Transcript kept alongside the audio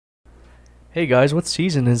Hey guys, what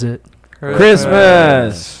season is it?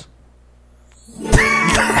 Christmas.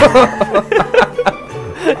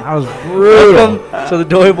 That was brutal. Welcome to the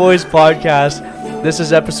Doi Boys podcast. This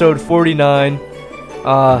is episode 49.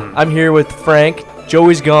 I'm here with Frank.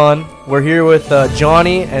 Joey's gone. We're here with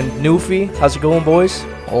Johnny and Neufy. How's it going, boys?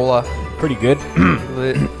 Hola. Pretty good.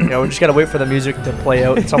 Yeah, we just gotta wait for the music to play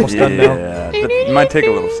out. It's almost done now. Yeah, it might take a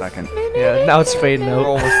little second. Yeah, now it's fading We're out.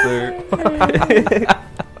 almost there.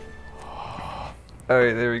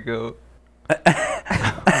 Alright, there we go.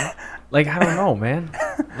 Like, I don't know, man.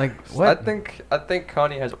 Like, what? I think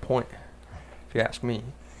Kanye has a point, if you ask me.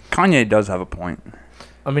 Kanye does have a point.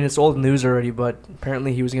 I mean, it's old news already, but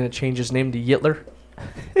apparently he was gonna change his name to Yitler.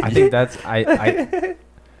 I think that's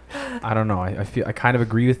I don't know. I feel I kind of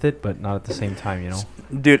agree with it, but not at the same time, you know.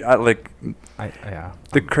 Dude, Yeah.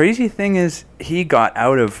 the crazy thing is he got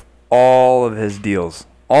out of all of his deals,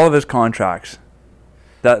 all of his contracts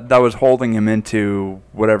that was holding him into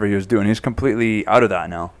whatever he was doing. He's completely out of that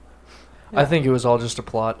now. I think it was all just a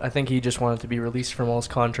plot. I think he just wanted to be released from all his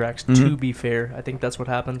contracts. Mhm. To be fair, I think that's what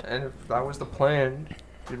happened. And if that was the plan, he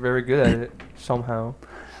did very good at it, somehow.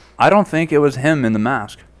 I don't think it was him in the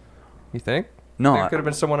mask. You think? No. Think it could have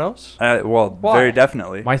been someone else? Well, Why? very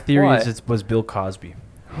definitely. My theory Why? is it was Bill Cosby.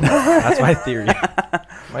 That's my theory.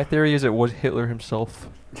 My theory is it was Hitler himself.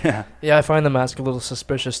 Yeah. Yeah, I find the mask a little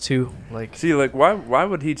suspicious too. Like, See, like, why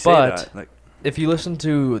would he say But- that? Like, if you listen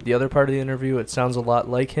to the other part of the interview, it sounds a lot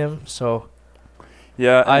like him. So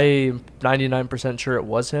yeah. I'm 99% sure it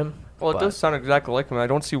was him. Well, it But- does sound exactly like him. I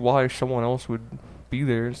don't see why someone else would be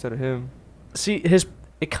there instead of him. See,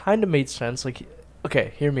 it kind of made sense. Like,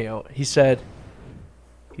 okay, hear me out. He said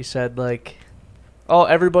like, oh,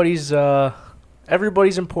 everybody's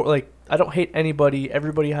important. Like, I don't hate anybody.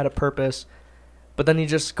 Everybody had a purpose. But then he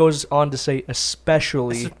just goes on to say,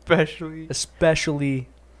 especially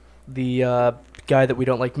the guy that we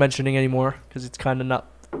don't like mentioning anymore because it's kind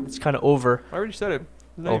of over. I already said it.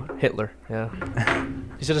 His Oh, name. Hitler. Yeah.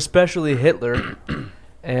 He said especially Hitler,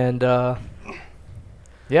 and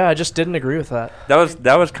yeah, I just didn't agree with that.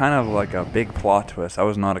 That was kind of like a big plot twist. I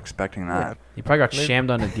was not expecting that. He probably got Maybe-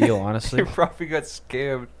 shammed on a deal, He honestly. probably got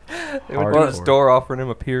scammed. They Hard went to his for it. store offering him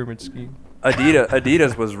a pyramid scheme.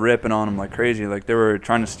 Adidas was ripping on him like crazy. Like they were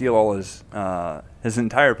trying to steal all his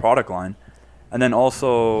entire product line, and then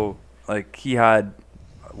also like he had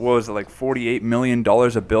what was it, like $48 million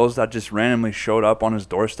of bills that just randomly showed up on his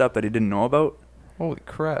doorstep that he didn't know about. Holy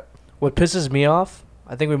crap. What pisses me off,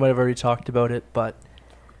 I think we might have already talked about it, but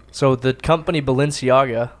so the company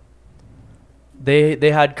Balenciaga,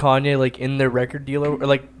 they had Kanye like in their record deal, or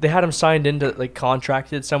like they had him signed into like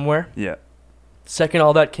contracted somewhere. Yeah. Second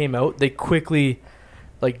all that came out, they quickly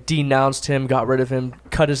like denounced him, got rid of him,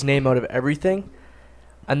 cut his name out of everything.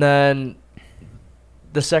 And then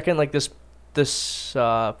the second like this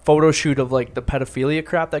photo shoot of like the pedophilia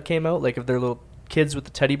crap that came out, like of their little kids with the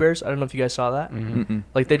teddy bears. I don't know if you guys saw that. Mhm. Mm-mm.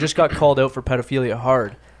 Like they just got called out for pedophilia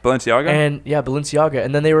hard. Balenciaga. And yeah, Balenciaga.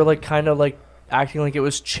 And then they were like kind of like acting like it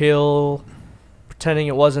was chill, pretending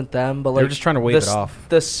it wasn't them, but They like were just trying to wave it off.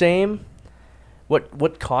 the same what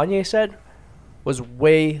Kanye said was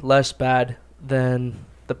way less bad than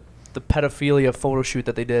the pedophilia photo shoot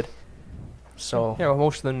that they did. So Yeah, well,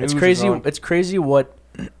 most of the news it's crazy. is on. It's crazy what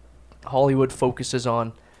Hollywood focuses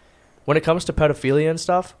on when it comes to pedophilia and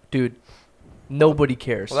stuff, dude. Nobody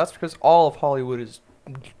cares. Well, that's because all of Hollywood is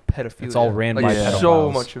pedophilia. It's all ran like, by so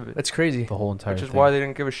pedophiles. much of it. it's crazy. The whole entire Which is thing. why they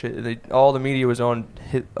didn't give a shit. All the media was on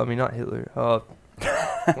not Hitler.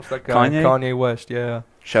 What's that guy? Kanye? Kanye West. Yeah.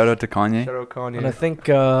 Shout out to Kanye. Shout out Kanye. And I think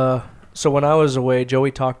so. When I was away,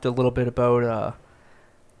 Joey talked a little bit about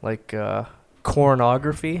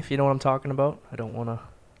cornography. If you know what I'm talking about, I don't want to.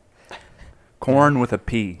 Corn with a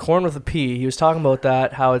P. Corn with a P. He was talking about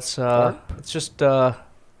that. How it's just With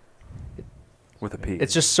a P.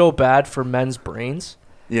 it's just so bad for men's brains.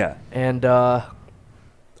 Yeah. And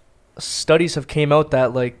studies have came out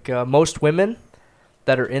that like most women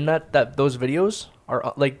that are in those videos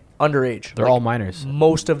are like underage. They're Like, all minors.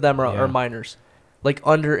 Most of them Yeah. are minors, like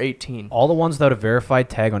under 18. All the ones that have verified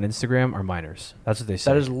tag on Instagram are minors. That's what they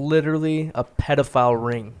say. That is literally a pedophile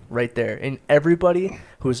ring right there. And everybody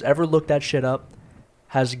who's ever looked that shit up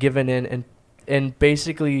has given in and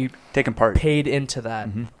basically Taking part. paid into that.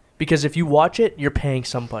 Mhm. Because if you watch it, you're paying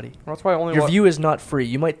somebody. that's why I only Your view is not free.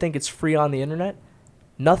 You might think it's free on the internet.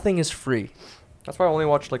 Nothing is free. That's why I only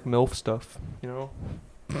watch like MILF stuff. You know.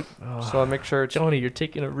 So I make sure it's. Johnny, you're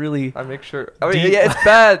taking a really... I make sure. I mean, Deep- yeah, it's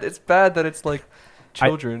bad. It's bad that it's like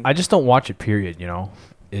children. I just don't watch it. Period. You know,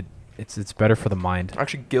 it's better for the mind.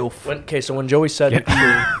 Actually, GILF. So when Joey said...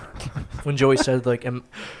 Yeah. when Joey said, like...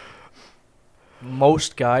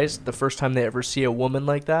 most guys, the first time they ever see a woman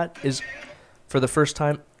like that is, for the first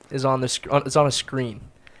time, is on it's on a screen,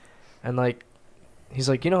 and like, he's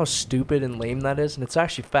like, you know how stupid and lame that is, and it's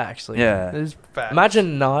actually facts. Like, Yeah. It is facts.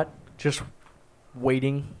 imagine not just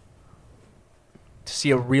waiting to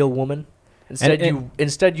see a real woman.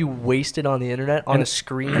 Instead, you waste it on the internet on a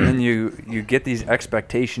screen. And then you get these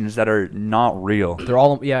expectations that are not real. They're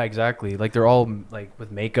all, yeah, exactly. Like, they're all, like,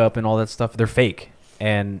 with makeup and all that stuff. They're fake.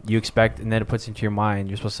 And you expect, and then it puts into your mind,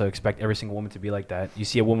 you're supposed to expect every single woman to be like that. You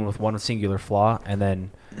see a woman with one singular flaw, and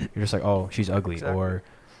then you're just like, oh, she's ugly, Exactly. or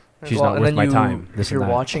she's not worth my time. If you're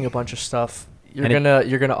watching a bunch of stuff, you're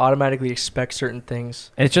gonna automatically expect certain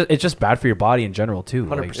things. And it's just bad for your body in general too.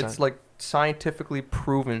 100%. It's like scientifically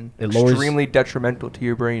proven It lowers- extremely detrimental to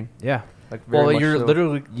your brain. Yeah. Like very Well, much you're so.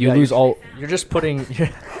 literally You lose all. You're just putting.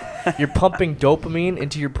 You're pumping dopamine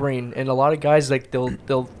into your brain, and a lot of guys like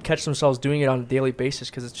they'll catch themselves doing it on a daily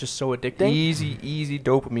basis because it's just so addicting. easy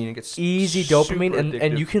dopamine. It gets Easy super dopamine, and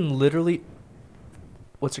addictive. you can literally,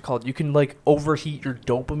 what's it called? You can like overheat your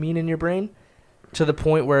dopamine in your brain to the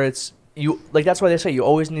point where it's like that's why they say you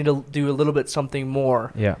always need to do a little bit something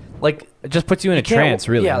more. Yeah. Like It just puts you in a can't- trance,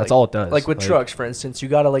 really. yeah, That's like- all it does. Like with drugs, for instance, you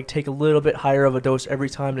got to like take a little bit higher of a dose every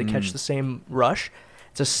time to catch the same rush.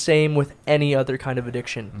 It's the same with any other kind of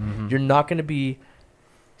addiction. Mhm. You're not going to be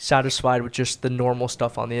satisfied with just the normal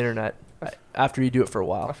stuff on the internet after you do it for a I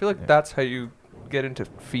while. feel like Yeah. that's how you get into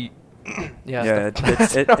feet. Yeah.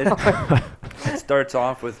 It starts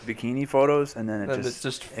off with bikini photos and then it And just, it's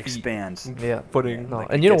just feet. expands. Yeah. Footing. No, Like,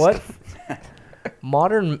 and it you know gets what?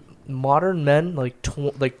 Modern men, like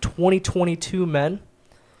 2022 men,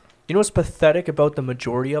 you know what's pathetic about the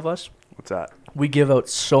majority of us? What's that? We give out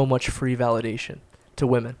so much free validation to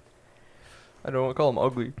women. I don't call them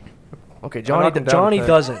ugly. Okay, knock 'em down a Johnny peg.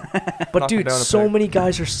 doesn't. But Knock 'em dude, down a so peg. many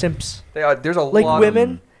guys are simps. There's a Like lot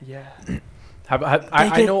women, Of, yeah.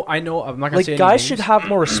 I get- know. I'm not gonna like say any guys names. should have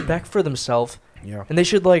more respect for themselves, Yeah. and they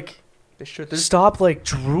should like They should. There's stop like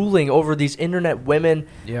drooling over these internet women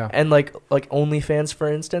Yeah. and like OnlyFans, for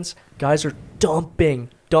instance. Guys are dumping.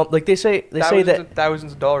 Like they say thousands that. and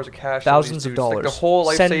thousands of dollars of cash. Thousands to of these dudes. Like, dollars. the whole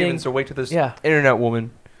life Sending- savings away to this Yeah. internet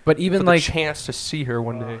woman. But For even the like chance to see her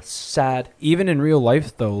one day. Sad. even in real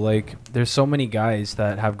life though, like there's so many guys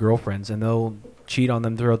that have girlfriends and they'll cheat on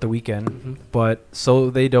them throughout the weekend, Mhm. but so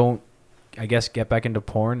they don't, I guess, get back into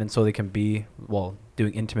porn, and so they can be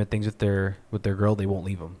doing intimate things with their girl. They won't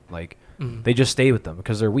leave them. Like Mhm. they just stay with them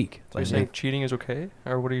because they're weak. So you're Like, saying cheating is okay,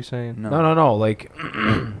 or what are you saying? no. Like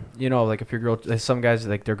like if your girl, some guys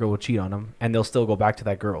like their girl will cheat on them, and they'll still go back to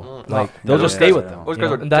that girl. Mm. Like No, they'll those just stay guys with are- them. Those you guys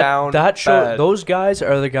know? are And down that show bad. those guys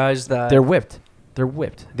are the guys that They're whipped. They're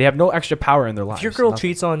whipped. They have no extra power in their lives. if your girl Nothing.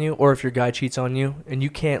 cheats on you or if your guy cheats on you and you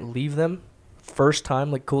can't leave them first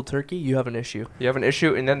time like cold turkey, you have an issue. You have an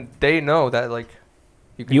issue, and then they know that like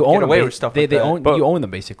you can you get own them. away with stuff. They like that. own But- you own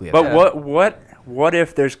them basically. But Yeah. what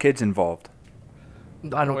if there's kids involved?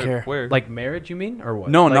 I don't care. Where? Like marriage, you mean, or what?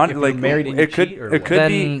 No, like not if you're like married and you it could cheat, or it what? could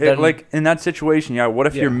be Then- like in that situation. Yeah, what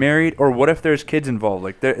if Yeah. you're married or what if there's kids involved?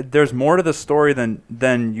 Like there's more to the story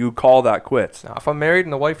than you call that quits. Now, if I'm married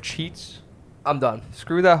and the wife cheats, I'm done.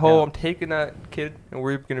 screw that hoe. Yeah. I'm taking that kid, and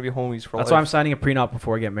we're gonna be homies for That's life. why I'm signing a prenup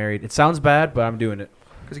before I get married. It sounds bad, but I'm doing it.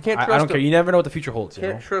 Because you can't I trust don't care. them. You never know what the future holds. You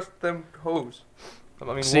know? Can't trust them hoes. I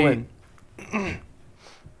mean, See, women.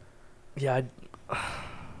 Yeah,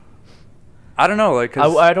 I don't know, like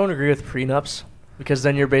 'cause I don't agree with prenups because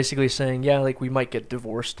then you're basically saying, yeah, like we might get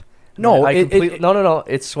divorced. No, I it- completely, it- no.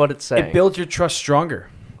 It's what it's saying. It builds your trust stronger.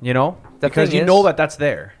 You know, The because thing you is- know that that's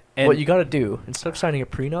there. And What you got to do instead of signing a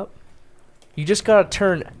prenup, you just got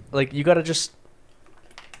to you got to just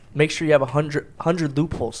make sure you have 100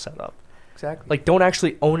 loopholes set up. Exactly. Like, don't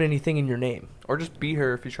actually own anything in your name. Or just be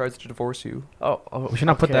her if she tries to divorce you. Oh, We should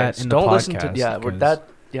not put that in the don't listen to podcast, yeah. because-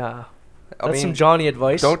 Yeah. I That's mean, some Johnny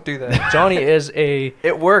advice. don't do that. Johnny is a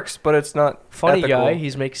It works, but it's not funny ethical. guy.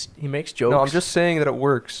 He makes jokes. No, I'm just saying that it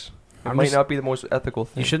works. It I'm might just- not be the most ethical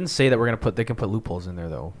thing. You shouldn't say that they can put loopholes in there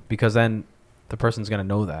though, because then the person's gonna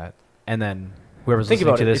know that, and then whoever's think listening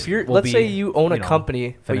about to it. This If you're, will let's be, say you own a know,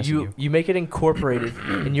 company, but finessing you make it incorporated,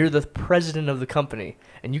 and you're the president of the company,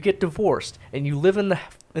 and you get divorced, and you live in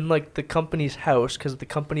the company's house because the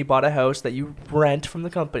company bought a house that you rent from the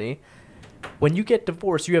company. When you get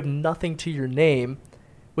divorced, you have nothing to your name,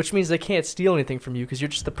 which means they can't steal anything from you because you're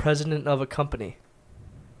just the president of a company.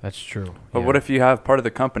 That's true. But yeah. what if you have part of the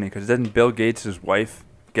company? Because didn't Bill Gates' wife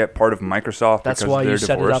get part of Microsoft That's because why of their you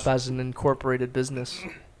set it divorce? up as an incorporated business.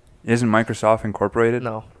 Isn't Microsoft incorporated?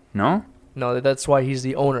 No, No? that's why he's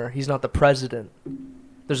the owner. He's not the president.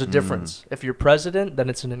 There's a difference. If you're president, then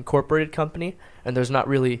it's an incorporated company, and there's not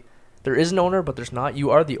really there is an owner, but there's not. You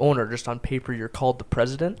are the owner, just on paper you're called the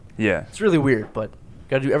president. Yeah. It's really weird, but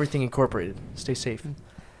gotta do everything incorporated. Stay safe.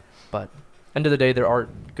 But end of the day, there are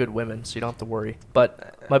good women, so you don't have to worry.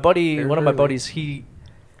 But my buddy, one of my buddies, he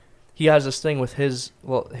has this thing with his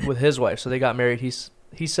wife. So they got married.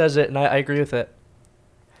 He says it, and I agree with it.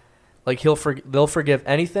 Like they'll forgive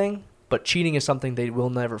anything, but cheating is something they will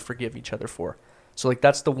never forgive each other for. So like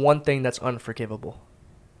that's the one thing that's unforgivable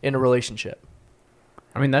in a relationship.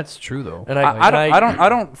 I mean, that's true though. And I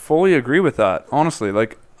don't fully agree with that, honestly.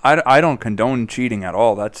 Like I don't condone cheating at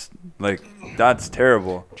all. That's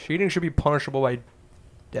terrible. Cheating should be punishable by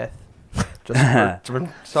death. Just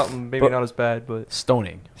for something maybe not as bad, but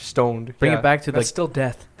Stoning. Stoned. Bring it back to that's still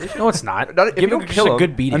death. No, it's not. If Give you him don't just kill a him.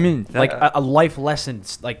 good beating. I mean, like a life lesson.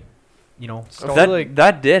 Like, you know.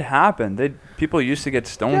 That did happen. People used to get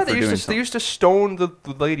stoned for doing something. They used to stone the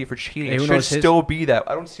lady for cheating. Hey, It should still be that.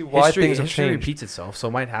 I don't see why things have history changed. repeats itself, so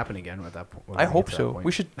it might happen again at that point. I hope so.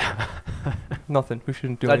 We should. Nothing. We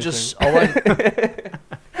shouldn't do I anything. just all I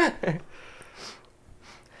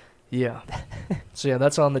Yeah. So yeah,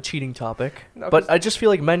 that's on the cheating topic. No, But I just feel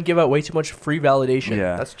like men give out way too much free validation.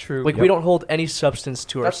 Yeah. That's true. Like we don't hold any substance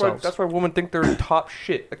to ourselves. That's why women think they're top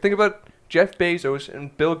shit. Like think about Jeff Bezos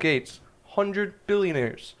and Bill Gates, 100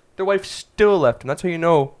 billionaires. Their wife still left them. That's how you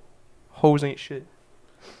know hoes ain't shit.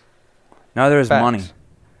 Neither is Facts. money.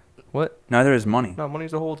 What? Neither is money. No,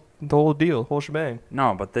 money's the whole deal, whole shebang.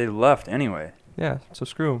 No, but they left anyway. Yeah, so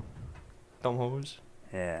screw 'em. Dumb hoes.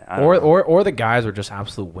 Yeah. I don't know. Or the guys are just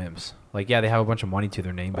absolute wimps. Like, yeah, they have a bunch of money to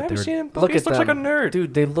their name, I but haven't they're seen him. Bill Look Gates at looks like a them. nerd.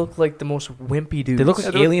 Dude, they look like the most wimpy dudes. they look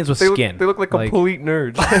like aliens with skin. They look like complete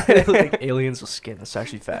nerds. They look like aliens with skin. That's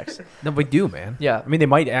actually facts. No, we do, man. Yeah. I mean, they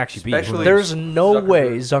might actually be. Especially- There's no Zuckerberg.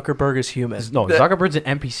 way Zuckerberg is human. No, Zuckerberg's an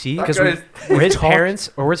NPC That because guy is- his talk-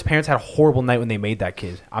 parents had a horrible night when they made that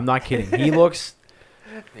kid. I'm not kidding. He looks.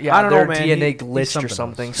 Yeah, I don't know, their man. DNA He's glitched or something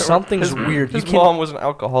something. else. Something's weird. His mom was an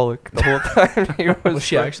alcoholic the whole time. He Was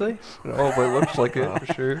she like- actually? No, but it looks like it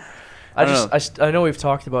for sure. I know we've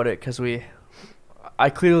talked about it because I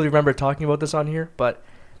clearly remember talking about this on here, but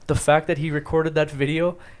the fact that he recorded that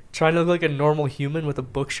video trying to look like a normal human with a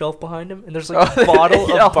bookshelf behind him, and there's like a bottle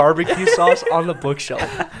Yeah. of barbecue sauce on the bookshelf.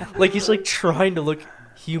 Like he's like trying to look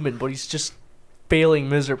human, but he's just failing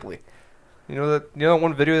miserably. You know that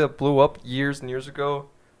one video that blew up years and years ago?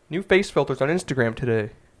 New face filters on Instagram today.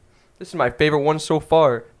 This is my favorite one so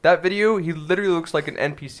far. That video, he literally looks like an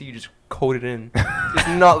NPC just coded in. He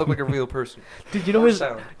does not look like a real person. Dude, you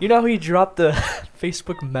know how he dropped the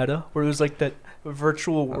Facebook Meta where it was like that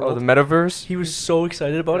virtual world. Oh, the metaverse? He was so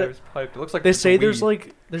excited about Yeah, it. was hyped. It looks like They the say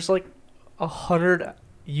Wii. there's like 100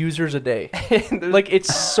 users a day. There's- Like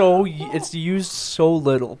it's used so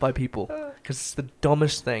little by people because it's the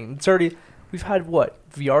dumbest thing. We've had what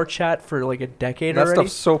VR chat for like a decade that already.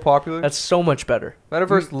 stuff's so popular. That's so much better.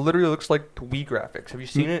 Metaverse literally looks like the Wii graphics. Have you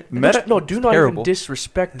seen it? Do not even terrible.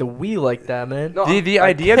 disrespect the Wii like that, man. No, The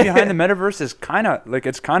idea behind the metaverse is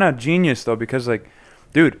kind of genius though, because like,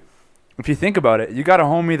 dude, if you think about it, you got a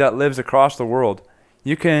homie that lives across the world.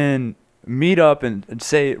 You can meet up and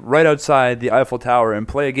say right outside the Eiffel Tower and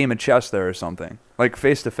play a game of chess there or something, like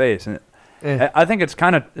face to face. And I think it's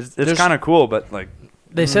kind of cool, but like.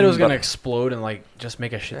 They said it was But- gonna explode and like just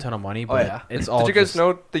make a shit ton of money, but yeah. it's all. Did you guys just-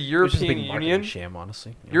 know the it's just a European big marketing Union? sham,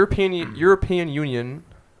 honestly. Yeah. European Union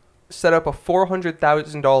set up a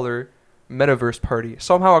 $400,000 metaverse party.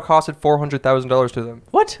 Somehow it costed $400,000 to them.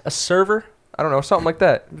 What? A server? I don't know, something like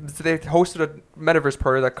that. They hosted a metaverse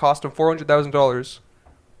party that cost them $400,000.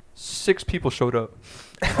 6 people showed up.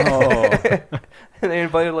 Oh. And they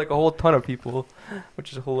invited like a whole ton of people,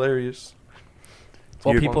 which is hilarious.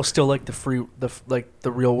 Well, You- people still like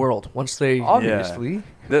the real world. Once they Obviously.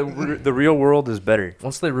 The real world is better.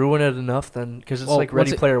 ruin it enough, then because it's Well, like once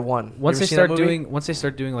Ready it- Player One. Once You they ever seen start that movie?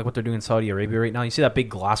 doing like what they're doing in Saudi Arabia right now, you see that big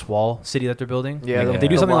glass wall city that they're building. Yeah, Like, if they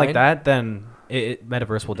do the something line. like that, then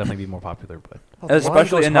metaverse will definitely be more popular. But Oh, the line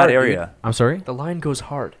Especially goes in that hard, dude. area. I'm sorry. The line goes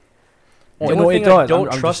hard. Oh, The no, only it thing I does. don't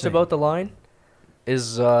I'm just trust saying. about the line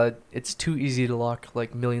is it's too easy to lock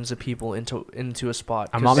like millions of people into a spot.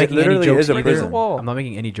 I'm 'Cause not making any literally jokes is a either. prison. wall. I'm not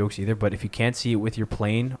making any jokes either. But if you can't see it with your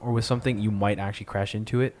plane or with something, you might actually crash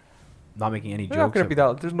into it. I'm not making any They're not jokes. gonna be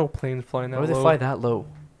that. There's no planes flying that Why would they low. fly that low?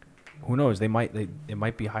 Who knows? They might. It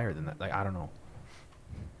might be higher than that. Like I don't know.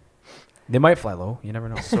 They might fly low. You never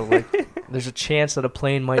know. So like, there's a chance that a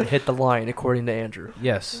plane might hit the line, according to Andrew.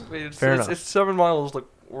 Yes. Wait, it's, Fair it's, enough. it's 7 miles,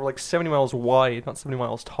 or like 70 miles wide, not 70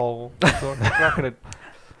 miles tall. So they're not gonna.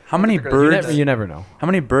 How many They're gonna- birds? You never know. How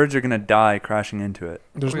many birds are gonna die crashing into it?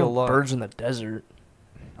 There's Probably no a lot. birds in the desert.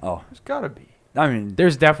 Oh, There's gotta be. I mean,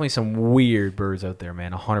 There's definitely some weird birds out there,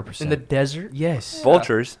 man. 100%. In the desert? yes. Yeah.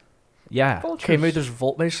 vultures. Yeah. Okay, maybe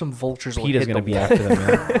maybe some vultures will PETA's hit gonna the be wall. after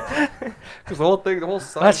them. Yeah. Because the whole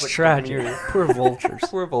side. That's like tragic. Poor vultures.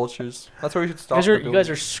 Poor vultures. That's why we should You stop. guys, the you guys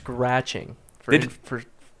building. are scratching for, They for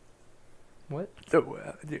What?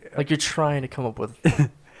 like you're trying to come up with.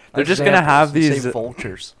 They're just gonna have examples and these. say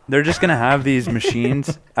vultures. They're just gonna have these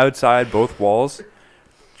machines outside both walls,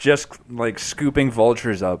 just like scooping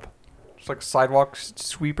vultures up. Just like sidewalk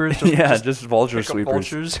sweepers. Yeah, just vulture pick up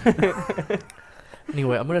sweepers. vultures.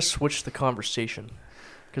 Anyway, I'm gonna switch the conversation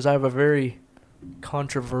because I have a very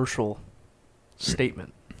controversial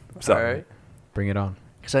statement. So, Alright. Bring it on.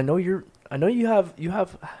 Because I know you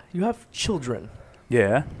have children,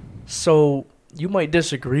 yeah, so you might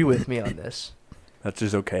disagree with me on this. that's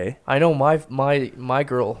just okay. I know my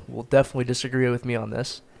girl will definitely disagree with me on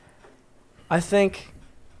this. I think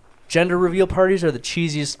gender reveal parties are the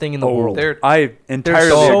cheesiest thing in the world. I entirely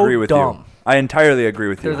so agree with dumb. you. I entirely agree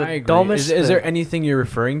with They're you. the I agree. dumbest Is there thing. anything you're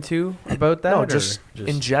referring to about that? No, or just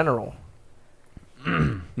in general.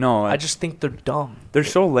 No, I just think they're dumb. they're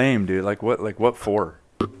so lame, dude. Like what for?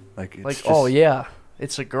 Like it's Like, just, oh yeah,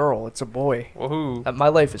 it's a girl, it's a boy. Well, who My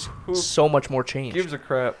life is Who so much more changed. gives a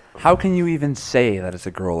crap? How can you even say that it's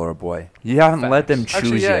a girl or a boy? You haven't let them choose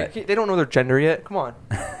Actually, yeah, yet. they don't know their gender yet. Come on,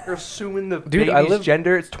 they're assuming the Dude, baby's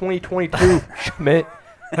gender. It's 2022. Schmidt,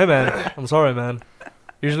 Hey man, I'm sorry, man.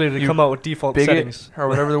 Usually they You come out with default bigot, settings. or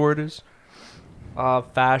whatever the word is.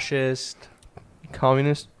 Fascist.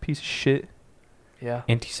 Communist piece of shit. Yeah.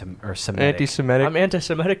 Semitic. Anti-Semitic. I'm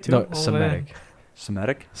anti-Semitic too. No, Oh, Semitic. man.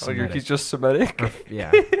 Semitic? Oh, he's just Semitic.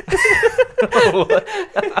 Yeah.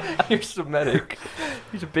 You're Semitic.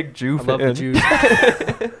 He's a big Jew I fan. love the Jews.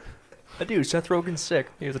 I do. Seth Rogen's sick.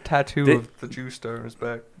 He has a tattoo They- of the Jew star on his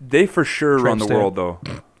back. They for sure run Tramp the stamp. world, though.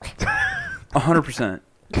 100%.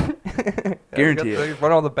 Guarantee They it.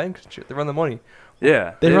 run all the banks and shit. They run the money.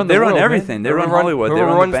 Yeah, They run the world, man. everything. They run Hollywood. They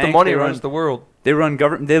Whoever run runs the bank. money they runs run, the world. They run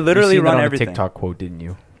government. They You literally seen that run on everything. a TikTok quote, didn't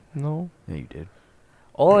you? No, Yeah, you did.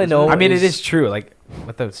 All I know I mean, is it is true. Like,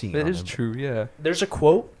 without seeing it on is them. true. Yeah. there's a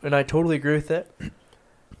quote, and I totally agree with it.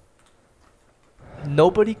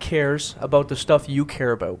 Nobody cares about the stuff you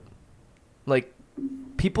care about. Like,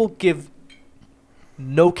 people give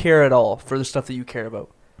no care at all for the stuff that you care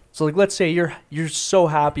about. So, like, let's say you're so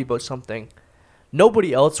happy about something,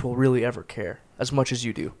 nobody else will really ever care as much as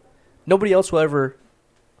you do. Nobody else will ever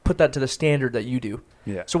put that to the standard that you do.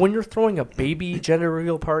 Yeah. So when you're throwing a baby gender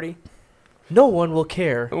reveal party, no one will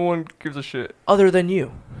care No one gives a shit. other than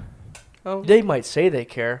you. Oh. They might say they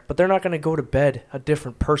care, but they're not going to go to bed a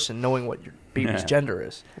different person knowing what your baby's Yeah. gender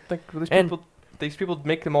is. I think And- these people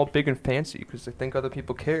make them all big and fancy because they think other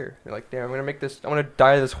people care. They're like, damn, I'm gonna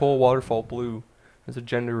dye this whole waterfall blue as a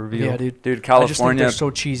gender reveal. Yeah, dude. Dude, I just think California, they're so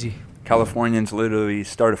cheesy. Californians literally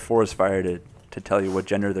start a forest fire to tell you what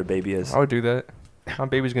gender their baby is. I would do that. My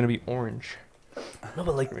baby's gonna be orange. No,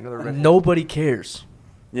 but like Give me another redhead. nobody cares.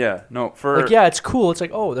 Yeah, no, for Like, yeah, it's cool. It's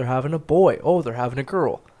like, oh, they're having a boy. Oh, they're having a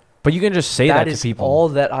girl. But you can just say that is to people. all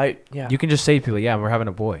that I yeah. You can just say to people, yeah, we're having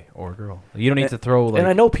a boy or a girl. You don't need to throw like. And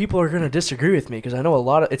I know people are going to disagree with me because I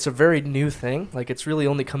know it's a very new thing. Like, it's really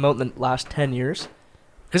only come out in the last 10 years.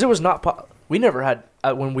 Because it was not, we never had,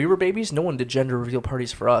 when we were babies, no one did gender reveal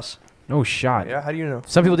parties for us. No shot. Yeah, how do you know?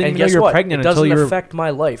 Some people didn't And even know guess you were what? pregnant It until doesn't you were. affect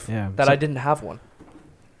my life Yeah, that so- I didn't have one.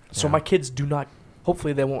 So Yeah. my kids do not,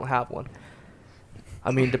 hopefully they won't have one.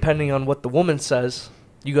 I mean, depending on what the woman says,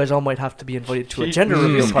 you guys all might have to be invited to a gender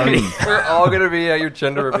reveal party. We're all gonna be at your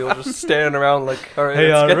gender reveal, just standing around like, all right,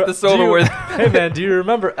 Hey, let's get this over with. Hey man, do you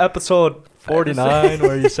remember episode 49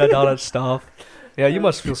 where you said all that stuff? Yeah, you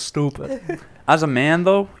must feel stupid. as a man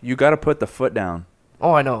though, you got to put the foot down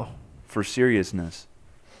Oh, I know. for seriousness.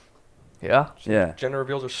 Yeah, Yeah. Gender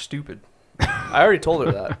reveals are stupid. I already told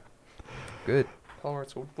her that. Good. Tell her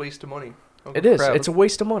it's a waste of money. Oh, It is. crap. It's a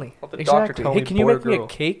waste of money. Let the doctor Exactly. tell Hey, me can you boy or make me a girl.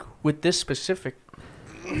 cake with this specific?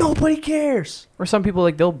 Nobody cares. Or some people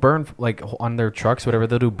like they'll burn like on their trucks, whatever.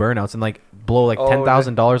 They'll do burnouts and like blow like Oh,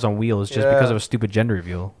 $10,000 on wheels just because Yeah. of a stupid gender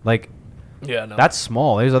reveal. Like Yeah, no. that's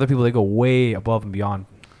small. There's other people that go way above and beyond.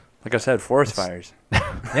 Like I said, forest fires.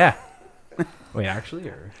 Yeah. Wait, actually,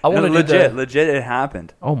 or I want to legit, do the, legit, it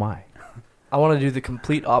happened. oh my. I want to do the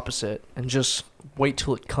complete opposite and just wait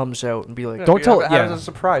till it comes out and be like, Yeah, Don't you tell- have it yeah. as a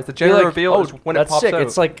surprise. The be gender like, reveal oh, is when that's it pops sick. out.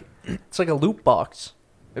 It's like a loot box.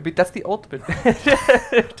 That's the ultimate.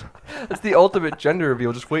 That's the ultimate gender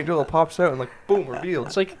reveal. Just wait until it pops out and like boom, revealed.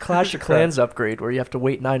 It's like a Clash of Clans upgrade where you have to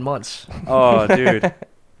wait 9 months. Oh, dude.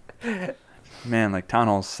 Man, like Town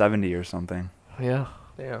Hall 70 or something. Yeah.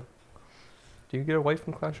 Damn. Do you get a wife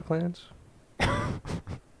from Clash of Clans?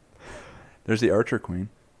 There's the Archer Queen.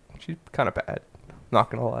 She's kind of bad. Not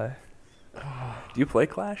gonna lie. Do you play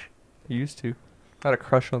Clash? I used to. I had a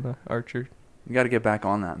crush on the Archer. You got to get back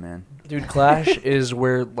on that, man. Dude, Clash is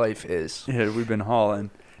where life is. Yeah, we've been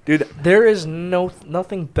hauling. Dude, There is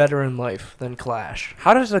nothing better in life than Clash.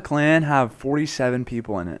 how does a clan have 47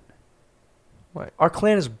 people in it? Our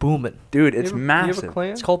clan is booming. Dude, it's You have massive. a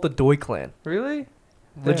clan? It's called the Doi clan. Really?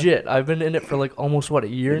 Legit. I've been in it for like almost, what, a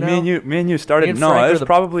year now? Me and you started. Me and No, Frank it are was the-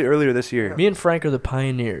 probably earlier this year. Me and Frank are the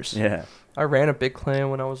pioneers. Yeah. I ran a big clan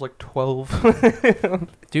when I was like 12.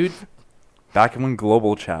 Dude, Back when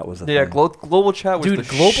global chat was a Yeah, thing. global chat was Dude, the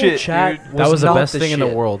global shit, chat dude. That was the not best the thing in the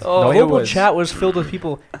shit. world. Oh, No, it global was. chat was filled with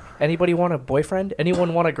people. Anybody want a boyfriend?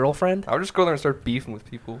 Anyone want a girlfriend? I would just go there and start beefing with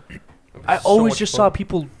people. It was I so always much just fun. saw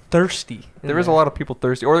people thirsty. There is a lot of people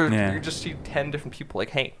thirsty, or Yeah. you just see 10 different people like,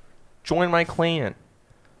 "Hey, join my clan."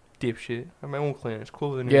 Dipshit. I have my own clan. It's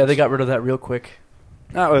cooler than Yeah, yours. they got rid of that real quick.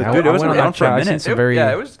 No, I- dude, I it was went on around that for a chat. I seen minute. some very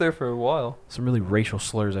Yeah, it was there for a while. some really racial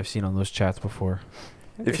slurs I've seen on those chats before.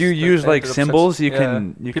 If you use like symbols, you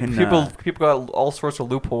can People got all sorts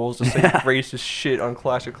of loopholes to say racist shit on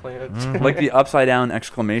Clash of Clans. like the upside down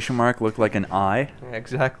exclamation mark looked like an eye. Yeah,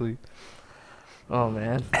 exactly. Oh,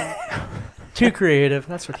 man. Too creative.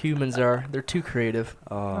 That's what humans are. They're too creative.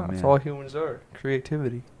 Oh That's man. all humans are.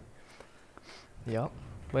 Creativity. Yep.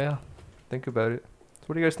 Well, Think about it. So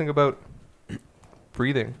what do you guys think about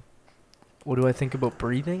breathing? what do I think about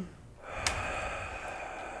breathing?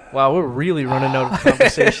 Wow, we're really running out of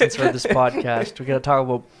conversations for this podcast. We got to talk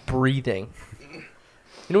about breathing. You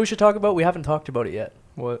know what we should talk about? We haven't talked about it yet.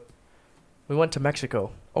 What? We went to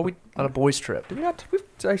Mexico. Oh, we on a boys' trip. did we not? We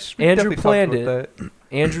Andrew definitely talked planned about it. that.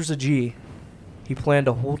 Andrew's a G. He planned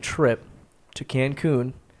a whole trip to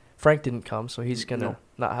Cancun. Frank didn't come, so he's going to No.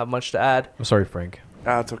 not have much to add. I'm sorry, Frank.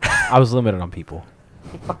 It's okay. I was limited on people.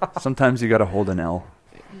 Sometimes you gotta hold an L.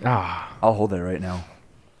 Ah, I'll hold it right now.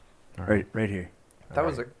 all Right here. That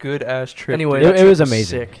was a good ass trip. Anyway, dude. that It was trip was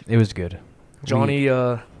amazing. sick. It was good. Johnny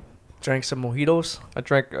drank some mojitos. I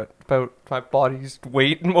drank about my body's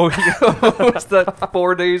weight in mojitos that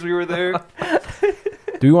 4 days we were there.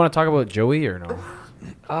 Do we want to talk about Joey or no?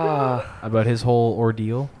 Ah, About his whole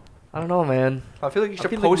ordeal? I don't know, man. I feel like you I should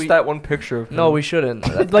feel like post we- that one picture of him. No, we shouldn't.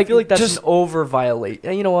 I feel like that's Just- just over violate.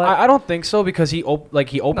 And you know what? I don't think so because he openly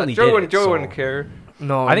Joe did wouldn't, it. Joe so- wouldn't care.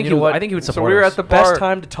 no, I think you know what? I think he would So support we were us. at the best bar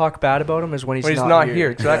time to talk bad about him is when he's, when he's not here.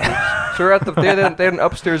 Exactly. So we're at the they had an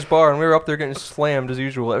upstairs bar and we were up there getting slammed as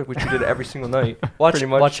usual, which we did every single night. Watch, pretty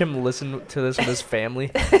much. watch him listen to this with his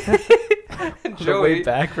family. And On the way Joey,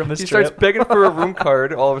 back from his he trip. starts begging for a room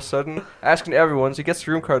card all of a sudden, asking everyone. So he gets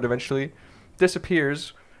the room card eventually,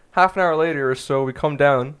 disappears. Half an hour later or so, we come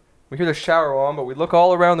down. We hear the shower on, but we look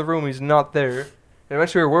all around the room. He's not there. And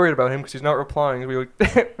eventually, we're worried about him because he's not replying. We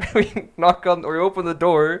we knock on, or we open the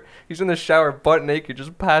door. He's in the shower, butt naked,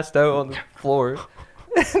 just passed out on the floor.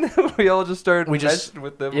 And then we all just started messing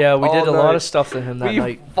with him. Yeah, we all did a lot night. of stuff to him that we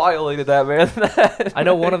night. violated that man. I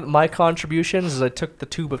know one of my contributions is I took the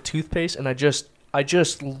tube of toothpaste and I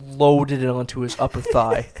just loaded it onto his upper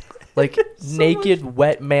thigh. Like naked,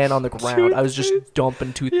 wet man on the ground. I was just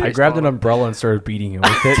dumping toothpaste. I grabbed on an him. umbrella and started beating him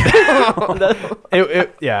with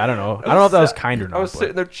it. Yeah, I don't know. I don't know if that was kind or not. I was but-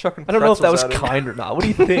 sitting there chucking. I don't know if that was pretzels at him. kind or not. What do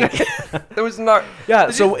you think? It was not. Yeah,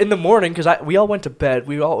 Did so in the morning, because we all went to bed,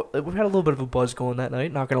 we had a little bit of a buzz going that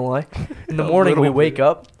night, not going to lie. In the A morning, we little wake bit.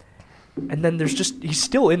 up, and then he's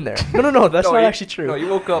still in there. No, that's No, not he- actually true. No, you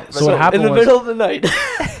woke up. So what happened in the was- middle of the night,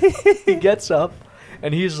 he gets up,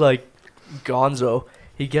 and he's like, gonzo.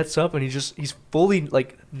 He gets up, and he's fully,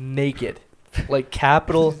 like, naked. Like,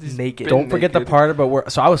 capital naked. Don't forget the naked. part about where.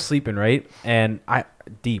 So I was sleeping, right? And I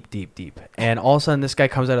deep, and all of a sudden this guy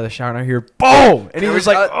comes out of the shower, and I hear boom, and he was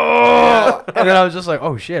like, oh, and then I was just like,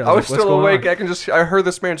 oh shit. I was like, what's still going awake. on? I heard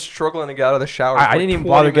this man struggling to get out of the shower. I for didn't like even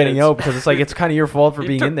bother 20 getting minutes. out because it's like it's kind of your fault for He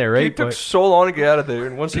being took- in there, He right? took But so long to get out of there,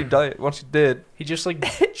 and once he did, He just,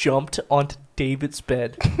 like, jumped onto David's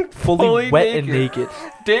bed, fully Fully wet and naked.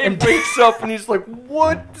 Dave wakes up and he's like,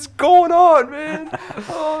 "What is going on, man?"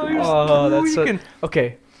 Oh, he's Oh, that's so, tweaking.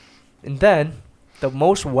 okay. And then the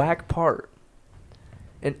most whack part,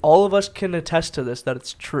 and all of us can attest to this that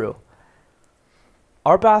it's true.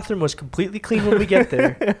 Our bathroom was completely clean when we get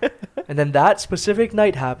there, and then that specific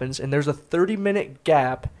night happens, and there's a 30-minute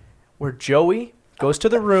gap where Joey goes to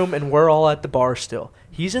the room, and we're all at the bar still.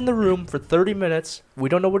 He's in the room for 30 minutes. We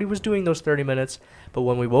don't know what he was doing those 30 minutes, but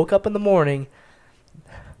when we woke up in the morning,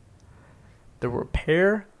 there were a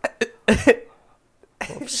pair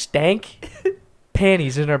of stank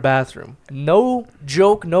panties in our bathroom. No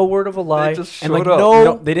joke, no word of a lie. They just and like showed up.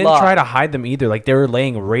 no, they didn't lie. try to hide them either. Like they were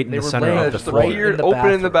laying right in They the were center laying Yeah, of the just right floor. appeared in the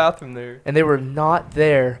open in the bathroom. bathroom there. And they were not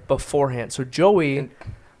there beforehand. So Joey, And-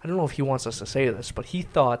 I don't know if he wants us to say this, but he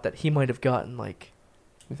thought that he might have gotten like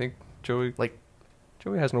You think Joey?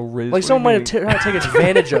 Joey has no riz. Like someone might have tried to take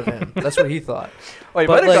advantage of him. That's what he thought. Oh, he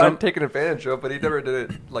but, might have like, gotten taken advantage of, but he never did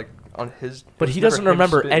it like on his. But he doesn't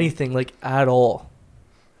remember anything like at all.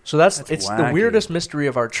 So it's wacky. the weirdest mystery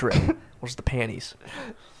of our trip was the panties.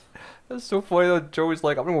 That's so funny though. Joey's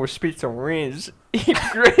like, I'm gonna wear speech some rings. He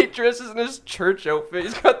dresses in his church outfit.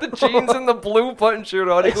 He's got the jeans and the blue button shirt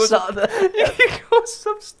on. He goes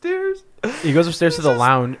upstairs. He goes upstairs to the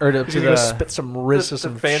lounge or to He's the gonna spit some wrist to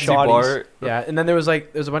some fancy shotties. bar. yeah, and then there's a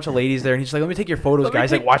bunch of ladies there, and he's like, "Let me take your photos, Let me guys."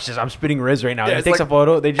 take- Like, watch this, I'm spitting Riz right now. Yeah, And he it's takes like- a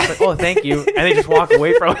photo. They just like, "Oh, thank you," and they just walk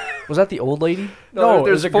away from. Was that the old lady? No,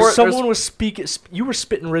 there's four. Someone was speaking. You were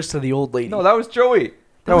spitting wrist to the old lady. No, that was Joey.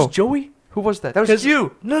 that was Joey. Who was that? That was 'Cause-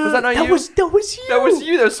 you. No, Was that not that you? was you. That was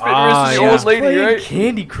you. That was spitting wrist to the yeah. old lady, Playing right?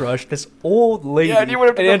 Candy Crush. This old lady. Yeah, and you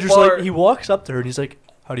went up to the Andrew's bar. like, he walks up to her and he's like,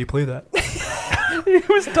 "How do you play that?" He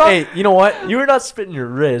was talking. Hey, you know what? You were not spitting your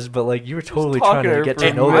riz, but like you were totally talking trying to to her get for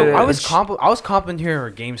to a know minute. her. I was complimenting her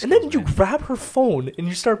game skills. And then you man. grab her phone and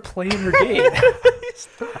you start playing her game.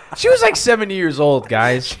 She was like 70 years old,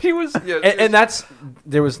 guys, She was. Yeah. and that's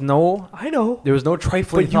there was no I know.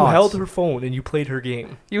 trifling. But you thoughts. held her phone and you played her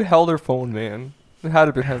game. you held her phone, man. It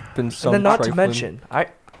had to have been some. And then not to trifling. mention,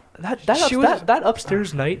 that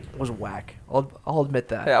upstairs night was whack. I'll admit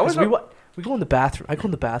that. Hey, I was 'Cause not- we go in the bathroom. I go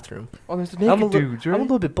in the bathroom. Oh, there's the I'm naked dudes, I'm right? a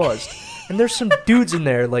little bit buzzed, and there's some dudes in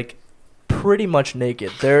there like pretty much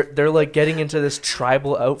naked. They're like getting into this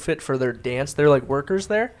tribal outfit for their dance. They're like workers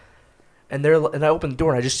there, and I open the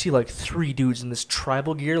door and I just see like 3 dudes in this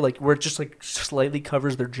tribal gear, like where it just like slightly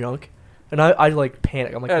covers their junk, and I like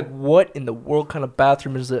panic. I'm like, And- what in the world kind of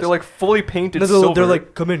bathroom is this? They're like fully painted No, silver. they're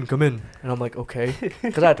like, come in, and I'm like, okay,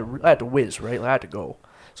 because I had to whiz, right? Like, I had to go,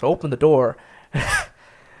 so I open the door,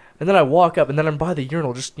 and then I walk up, and then I'm by the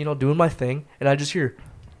urinal, just doing my thing, and I just hear,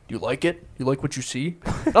 "Do you like it? You like what you see?"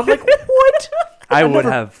 And I'm like, what? I would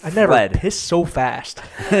never- have I never fled. pissed so fast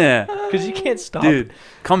Yeah. because you can't stop. Dude,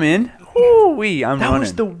 come in. Woo-wee, I'm that running.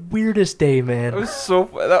 was the weirdest day, man. That was so.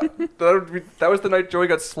 That was the night Joey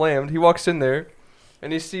got slammed. He walks in there,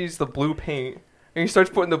 and he sees the blue paint, and he starts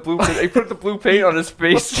putting the blue. He put the blue paint on his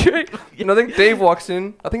face. And I think Dave walks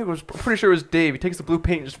in. I'm pretty sure it was Dave. He takes the blue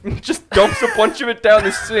paint and just dumps a bunch of it down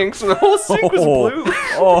the sink, so the whole sink was blue.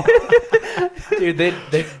 Oh, Dude,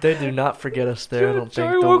 they do not forget us there. I don't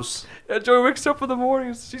think Joey those. Yeah, Joey wakes up in the morning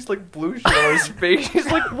and sees like blue shit on his face. He's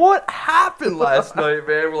like, "What happened last night,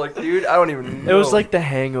 man?" We're like, "Dude, I don't even know." It was like the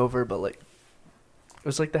Hangover, but like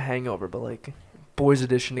Boys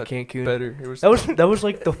Edition to That's Cancun. better. It was That was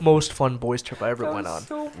like the most fun boys trip I ever that went was on.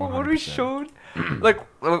 so fun. What we 100%. showed, like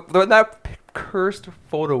when that cursed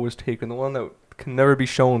photo was taken, the one that can never be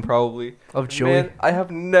shown, probably. Of Joey. Man, I have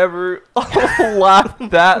never laughed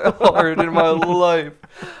that hard in my life.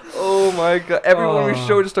 Oh my god! Everyone we Oh.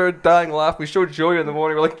 showed just started dying laughing. We showed Joey in the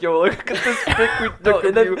morning. We're like, "Yo, look at this pic we took No, of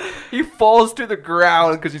and then- you." He falls to the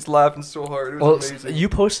ground because he's laughing so hard. It was Well, amazing. you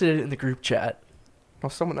posted it in the group chat. Oh,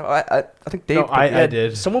 someone. I think Dave. No, took I it.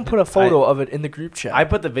 did. Someone put a photo of it in the group chat. I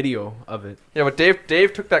put the video of it. Yeah, but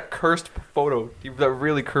Dave took that cursed photo. That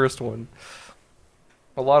really cursed one.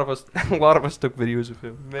 A lot of us took videos of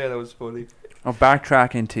him. Man, that was funny. I'll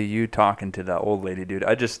backtrack into you talking to that old lady, dude.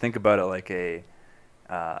 I just think about it like a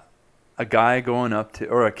guy going up to,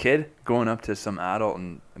 or a kid going up to some adult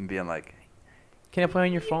and being like, Can I play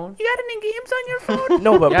on your phone? "You got any games on your phone?"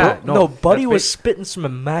 no, but Yeah, no, Buddy that's was spitting some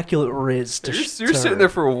immaculate riz. You're sitting there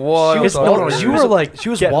for a while. She was talking no, about you it. were like She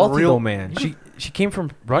was getting wealthy real- though, man. She came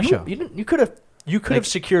from Russia. You could have Like-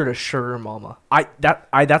 secured a sugar mama.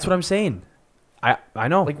 That's what I'm saying. I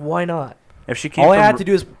know. Like, why not? If she came all I from had to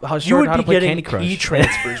do is You show her would how be to play getting Candy Crush.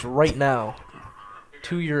 e-transfers right now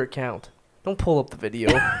to your account. Don't pull up the video.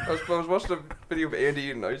 I was watching a video of Andy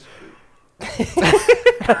eating ice cream.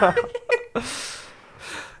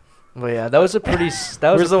 But yeah, that was a pretty. That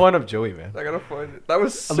Where's was. the one of Joey, man? I gotta find it. That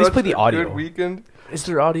was At least such play the a audio. good weekend. Is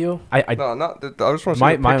there audio? I No, not. I just want to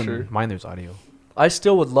see the picture. mine. There's audio. I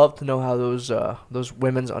still would love to know how those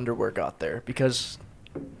women's underwear got there because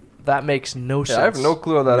that makes no sense. Yeah, I have no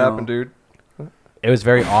clue how that No. happened, dude. It was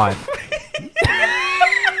very odd.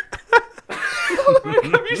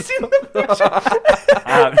 Have you seen the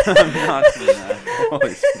I'm not seeing that.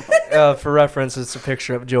 Holy smokes. For reference, it's a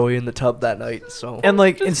picture of Joey in the tub that night. So And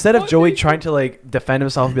like instead of Joey trying to like defend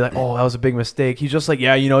himself and be like, "Oh, that was a big mistake," he's just like,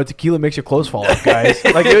 "Yeah, tequila makes your clothes fall off, guys."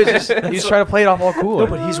 Like it was just he's trying to play it off all cool. no,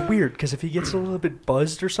 but he's weird because if he gets a little bit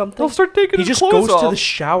buzzed or something, They'll start taking he his just clothes goes to off. the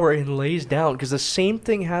shower and lays down because the same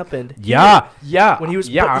thing happened. yeah. When he was,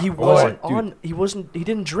 yeah, but he oh, wasn't dude. on. He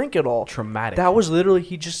didn't drink at all. Traumatic. That was literally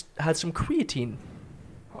he just had some creatine.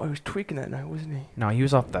 Oh, he was tweaking that night, wasn't he? No, he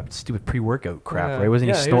was off that stupid pre-workout crap, Yeah. right? Wasn't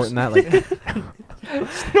Yeah, he he snorting that? Like,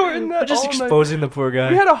 Snorting that Just all night. exposing the poor guy.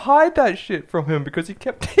 We had to hide that shit from him because he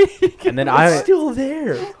kept taking And then It's still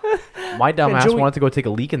there. my dumb And ass Joey- wanted to go take a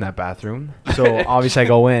leak in that bathroom. So obviously I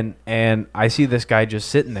go in and I see this guy just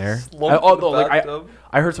sitting there.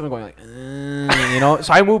 I heard someone going like, you know.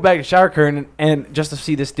 So I moved back to the shower curtain and just to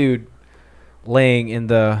see this dude laying in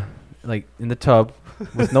the tub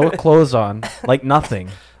with no clothes on, like nothing.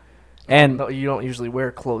 And No, you don't usually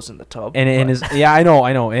wear clothes in the tub. and in but- his I know.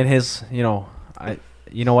 And his you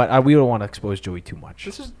know what, we don't want to expose Joey too much.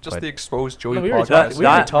 This is just But- the exposed Joey No, we already podcast. talked- we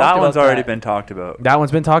already talked that one's about already that. been talked about. That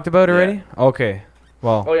one's been talked about Yeah. already. Okay,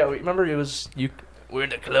 well, Oh yeah, remember it was you. We're in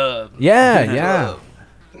the club. yeah.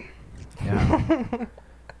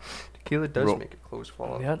 Tequila does Ro- make it close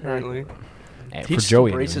fall off, Yeah, apparently. Eh, He for just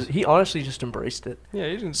Joey, embraces. anyways. He honestly just embraced it. Yeah,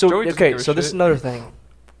 he didn't. So Joey doesn't okay, give a so this is shit. another thing.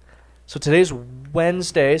 So today's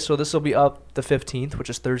Wednesday, so this will be up the 15th, which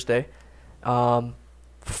is Thursday.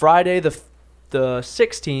 Friday the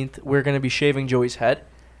 16th, we're gonna be shaving Joey's head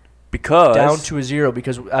Because down to a zero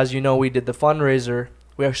because, as you know, we did the fundraiser.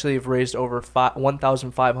 We actually have raised over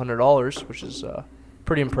 $1,500, which is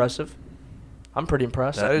pretty impressive. I'm pretty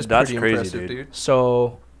impressed. That is That's pretty crazy, impressive, dude. dude.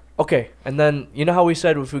 So, okay, and then you know how we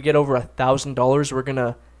said if we get over $1,000, we're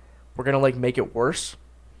gonna like make it worse.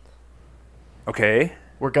 okay,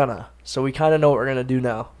 We're gonna. So we kind of know what we're gonna do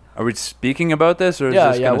now. are we speaking about this or is Yeah,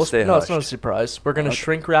 this yeah. gonna We'll stay no, it's not a hushed? surprise. We're gonna Okay.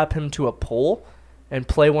 shrink wrap him to a pole, and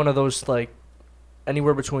play one of those like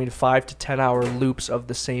anywhere between 5 to 10 hour loops of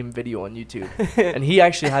the same video on YouTube. And he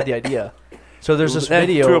actually had the idea. So there's this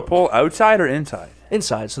video to a pole outside or inside.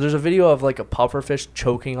 inside. So there's a video of like a pufferfish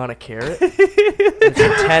choking on a carrot. It's a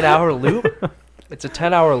 10-hour loop. It's a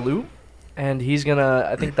 10-hour loop, and he's gonna.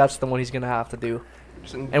 I think that's the one he's gonna have to do.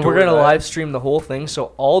 Just And enjoy we're gonna that. live stream the whole thing.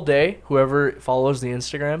 So all day, whoever follows the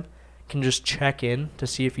Instagram can just check in to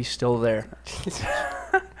see if he's still there.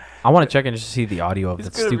 I want to check in just to see the audio of He's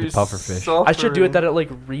that gonna stupid be pufferfish. I should do it suffering. that it like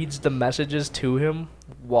reads the messages to him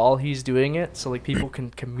while he's doing it, so like people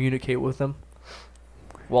can communicate with him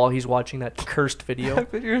while he's watching that cursed video.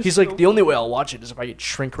 That video is He's so like, the only way I'll watch it is if I get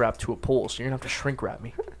shrink wrapped to a pole. So you're gonna have to shrink wrap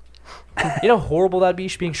me. You know how horrible that'd be?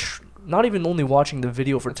 Being not even only watching the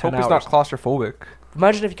video for Let's 10 hope he's hours. not claustrophobic.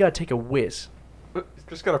 Imagine if you gotta take a whiz. He's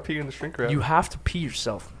just gotta pee in the shrink wrap. You have to pee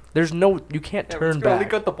yourself. There's no, you can't yeah, but turn it's gonna back.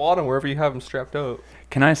 leak out the bottom wherever you have him strapped out.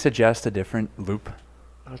 Can I suggest a different loop?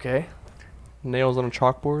 Okay. Nails on a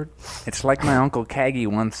chalkboard. It's like my uncle Kaggy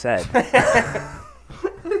once said.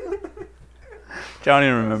 Johnny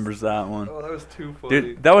remembers that one. Oh, that was too funny.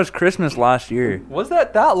 Dude, that was Christmas last year. Was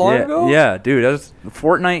that long yeah, ago? yeah, dude, that was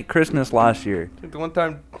Fortnite Christmas last year. The one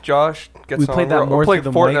time Josh gets We on, played we're that more playing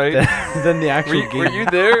through the Fortnite. mic than the actual game. Were you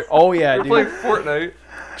there? Oh yeah, We're dude. playing Fortnite.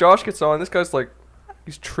 Josh gets on. This guy's like,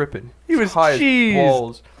 he's tripping. He was high cheesed. as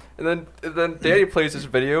balls. And then Daddy plays this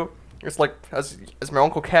video. It's like as my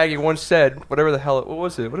uncle Kaggy once said, whatever the hell what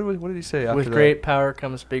was it? What did he say after With that? great power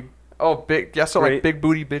comes big. Oh, big, yeah, something like Great. big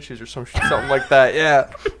booty bitches or something like that.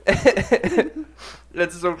 Yeah. And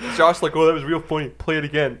so Josh like, oh, that was real funny. Play it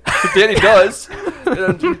again. So Danny does. And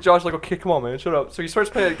then Josh like, okay, come on, man, shut up. So he starts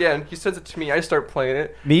playing it again. He sends it to me. I start playing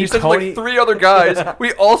it. Me, he sends Cody- like 3 other guys.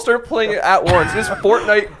 We all start playing it at once. This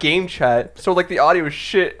Fortnite game chat. So like the audio is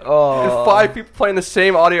shit. Oh. And 5 people playing the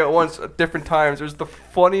same audio at once at different times. It was the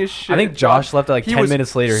funniest shit. I think Josh left it like he 10 was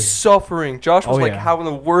minutes later. Suffering. Josh was Oh, like yeah. having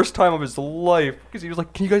the worst time of his life because he was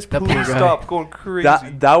like, "Can you guys That please poor guy. stop going crazy?"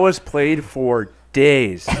 That was played for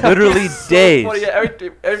days. Literally So days. funny. Yeah,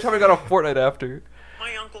 every time I got on Fortnite after.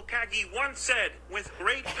 My Uncle Kaggy once said, with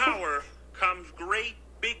great power comes great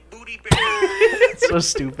big booty bitches. So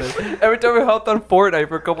stupid. Every time I hopped on Fortnite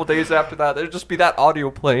for a couple days after that, there'd just be that audio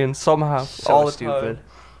playing somehow. So all the stupid. time.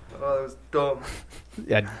 Oh, that was dumb.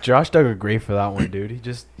 Yeah, Josh dug a grave for that one, dude.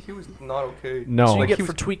 He was not okay. No. So you Like, get he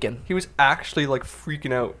for was- tweaking. He was actually like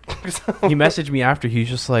freaking out. He messaged me after. He's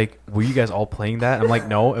just like, "Were you guys all playing that?" I'm like,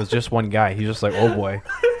 "No, it was just one guy." He's just like, "Oh boy."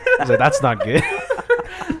 I was like, "That's not good."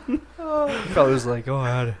 Probably was like, oh,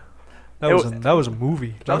 that It was a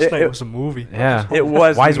movie. Last It- night it- was a movie. Yeah. It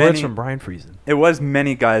was Wise words many, from Brian Friesen. It was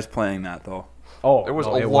many guys playing that though. Oh, There was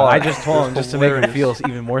no, a it lot. I just told him It was just to make him hilarious. feel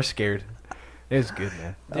even more scared. It was good,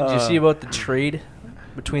 man. Did you see about the trade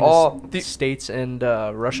between Oh, the the- states and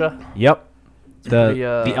Russia? Yep. The pretty,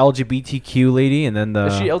 the LGBTQ lady and then the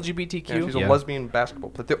Is she Yeah, LGBTQ? she's Yeah. a lesbian basketball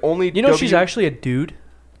player. The only You know she's actually a dude.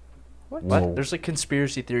 What? There's like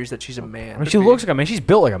conspiracy theories that she's a man. I mean, she looks like a man. She's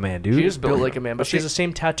built like a man, dude. She is built like a man, but But she has see- the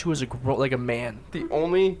same tattoo as like a man. the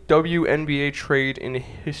only WNBA trade in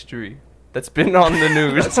history that's been on the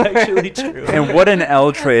news. That's actually true. And what an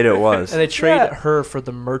L trade it was. And they trade Yeah. her for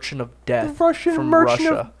the Merchant of The Death Russian from merchant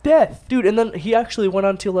Russia. of death. Dude, and then he actually went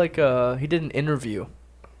on to like he did an interview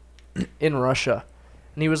in Russia,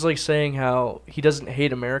 and he was like saying how he doesn't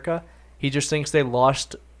hate America. He just thinks they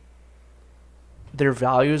lost their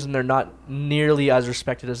values and they're not nearly as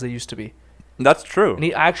respected as they used to be. That's true. And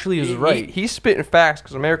he actually is right. He's spitting facts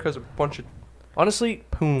because America's a bunch of Honestly,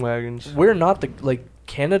 poon wagons. we're not the like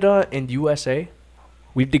Canada and USA.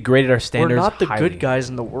 We've degraded our standards. We're not the highly. good guys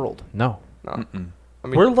in the world. No. No. Mm-mm. I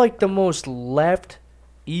mean, We're like the most left,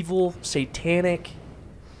 evil, satanic.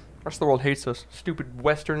 the rest of the world hates us. Stupid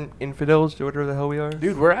Western infidels, or whatever the hell we are.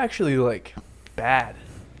 Dude, we're actually like bad.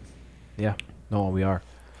 Yeah. No, we are.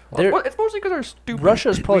 They're- Well, it's mostly because our stupid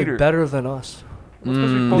Russia's probably leader. better than us. Well, it's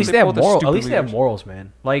 'cause we At both- least they have both are moral. At stupid least they have leaders. morals,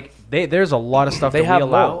 man. Like there's a lot of stuff They that have we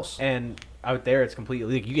allow, morals. and out there it's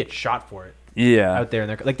completely like you get shot for it. Yeah. Out there, and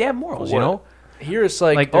they're like they have morals, you What? know. Here it's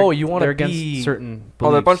like, they're- oh, you want they're to against be certain.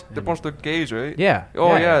 Oh, they're beliefs they're a and- bunch of gays, right? Yeah.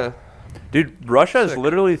 Oh yeah. Dude, Russia is Sick.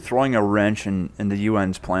 literally throwing a wrench in the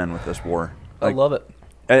UN's plan with this war. I love it.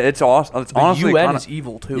 It's awesome. It's The honestly UN kinda, is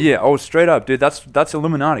evil too. Yeah, oh, straight up, dude. That's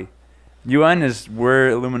Illuminati. UN is where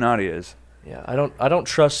Illuminati is. Yeah. I don't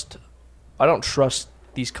trust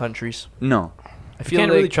these countries. No. I You feel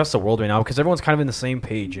can't like really trust the world right now because everyone's kind of in the same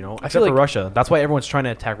page, you know. I Except feel for like- Russia. That's why everyone's trying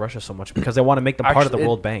to attack Russia so much because they want to make them part of the Actually,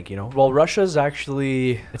 World Bank, you know. well, Russia's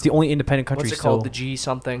actually It's the only independent country what's it still. called? The G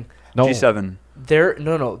something. No. G7. They're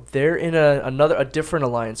they're in a different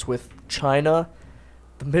alliance with China,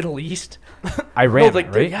 the Middle East. Iran, no,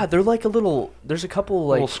 like right? yeah, they're like a little. There's a couple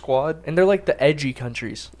Little like, squad. and they're like the edgy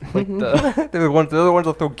countries. Like the They're the ones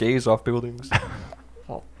that throw gays off buildings.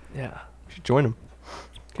 yeah. You should join them.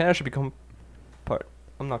 Canada should become part.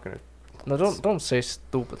 I'm not gonna. No, don't say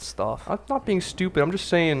stupid stuff. I'm not being stupid. I'm just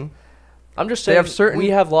saying. I'm just They saying have certain we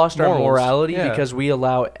have lost our morals. morality Yeah. because we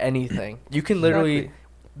allow anything. You can literally, Exactly.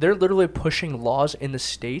 they're literally pushing laws in the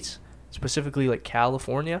states, specifically like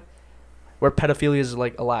California, where pedophilia is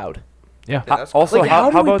like allowed. Yeah. Yeah, that's Also, Like, how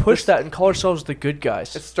how do we about push this- that and call ourselves the good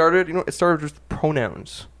guys? It started. It started with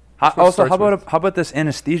pronouns. How, That's what it also, how starts about how about this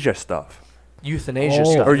anesthesia stuff? Euthanasia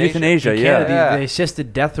Oh. stuff. Or euthanasia, In yeah. Canada, Yeah. the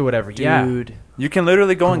assisted death or whatever. Yeah. Dude, You can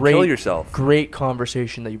literally go and kill Great. yourself. great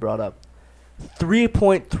conversation that you brought up.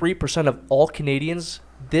 3.3% of all Canadians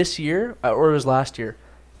this year, or it was last year,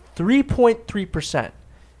 3.3%,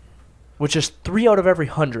 which is 3 out of every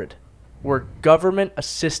 100, were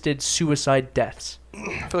government-assisted suicide deaths.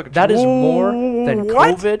 I feel like That is more than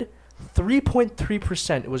What? COVID.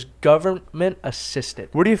 3.3% was government-assisted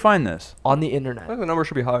Where do you find this? on the I internet. think the number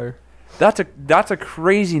should be higher. That's a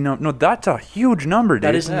crazy number. No, that's a huge number, dude.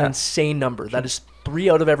 That is an Yeah. insane number. That is 3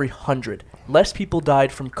 out of every 100. Less people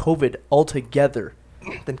died from COVID altogether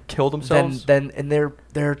Then kill themselves. and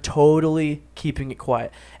they're totally keeping it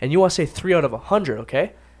quiet. And you want to say 3 out of 100,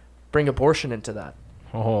 okay? Bring abortion into that.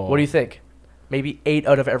 Oh. What do you think? Maybe 8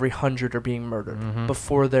 out of every 100 are being murdered Mhm.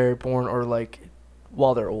 before they're born or like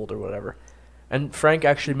while they're old or whatever. And Frank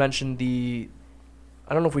actually mentioned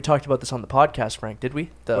I don't know if we talked about this on the podcast, Frank. Did we?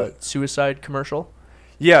 The What? suicide commercial.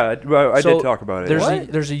 Yeah, well, I So, did talk about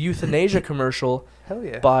it. There's a euthanasia commercial Hell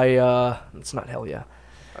yeah. by it's not hell yeah.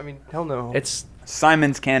 I mean, hell no. It's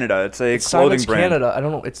Simon's Canada. It's a it's clothing Simon's brand. Canada. I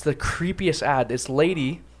don't know. It's the creepiest ad. This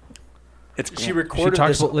lady, It's she She recorded talks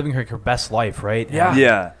this, about living her best life, right? Yeah.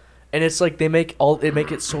 yeah. and it's like they make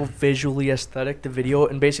it so visually aesthetic, the video,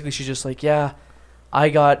 and basically she's just like, yeah,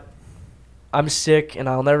 I'm sick and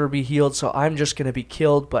I'll never be healed, so I'm just gonna be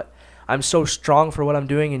killed, but I'm so strong for what I'm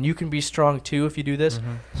doing, and you can be strong too if you do this.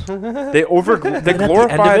 Mhm. They And at the end of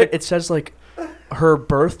glorified it, it says like her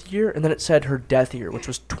birth year, and then it said her death year, which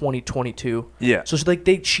was 2022. Yeah. So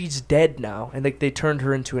she's dead now, and they turned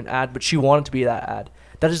her into an ad, but she wanted to be that ad.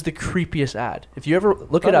 That is the creepiest ad. If you ever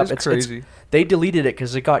look it That up, is it's crazy. they deleted it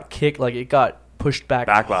because it got kicked, like it got pushed back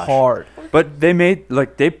Backlash. hard. But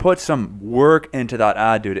they put some work into that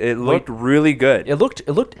ad, dude. It looked really good. It looked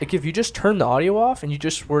like if you just turn the audio off and you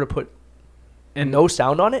just were to put And no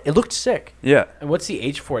sound on it, it looked sick. Yeah. And what's the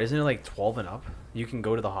age for it? Isn't it like 12 and up? You can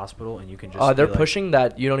go to the hospital and you can just. They're be like- pushing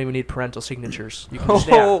that you don't even need parental signatures. You can just,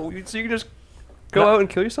 Oh, so you can just go No. out and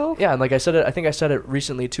kill yourself? yeah, and like I said it, I think I said it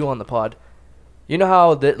recently too on the pod. You know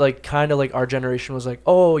how that like kind of like our generation was like,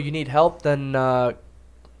 oh, you need help, then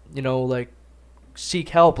like seek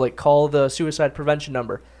help, like call the suicide prevention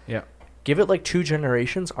number. Yeah. Give it like 2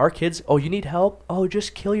 generations. Our kids, oh, you need help? Oh,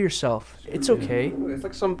 just kill yourself. It's okay. It's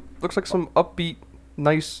like looks like some upbeat,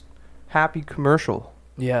 nice, happy commercial.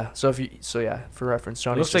 Yeah. So for reference, It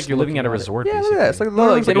Johnny looks like you're living at a resort. Yeah, basically. yeah, it's like No, like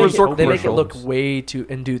looks they, like a make resort it, they make it commercial. look way too.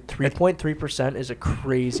 And dude, 3.3% is a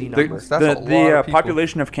crazy number. That's a lot of people.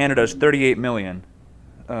 population of Canada is 38 million.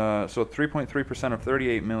 So 3.3% of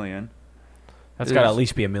 38 million That's got to is- at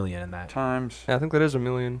least be $1 million in that. times. Yeah, I think that is 1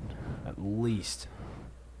 million, At least.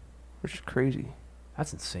 which is crazy.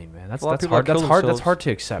 That's insane, man. That's A lot of that's people hard. that That's kill hard. That's themselves. hard to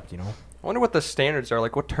accept. You know. I wonder what the standards are.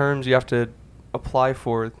 Like, what terms you have to apply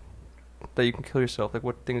for that you can kill yourself. Like,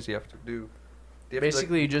 what things you have to do. Do you have to,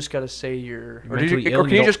 Basically, you just gotta say you're. or, do you, mentally or ill, can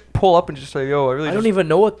you you don't- just pull up and just say, "Yo, I really I just don't even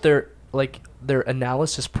know what their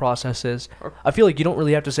analysis process is. Or- I feel like you don't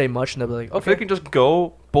really have to say much, and they'll be like, I feel like okay. you can just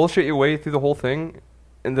go bullshit your way through the whole thing,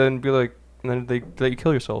 and then be like, and then they let you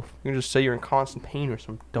kill yourself. You can just say you're in constant pain or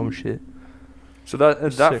some dumb shit. So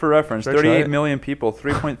that Sick. for reference, Should I try 38 it? million people,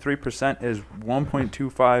 3.3% is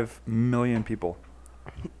 1.25 million people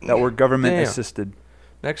that were government Damn. assisted.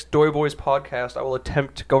 Next Doi Boys podcast, I will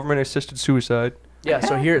attempt government-assisted suicide. Yeah,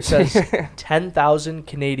 so here it says 10,000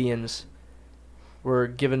 Canadians were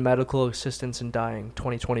given medical assistance in dying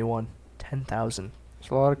 2021. 10,000.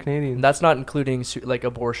 There's a lot of And Canadians. that's not including like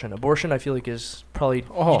abortion. Abortion, I feel like, is probably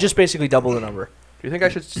Oh. you just basically double the number. Do you think I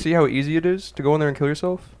should see how easy it is to go in there and kill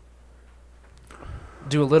yourself?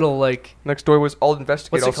 Do a little like Next Doi Boys, I'll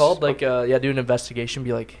investigate. what's I'll it called? s- Like do an investigation.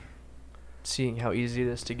 Be like seeing how easy it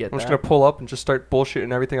is to get. I'm just that. gonna pull up and just start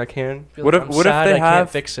bullshitting everything I can. Feel What like if- I'm what if sad they I can't have-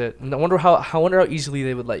 fix it? And I wonder how easily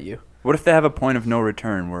they would let you. What if they have a point of no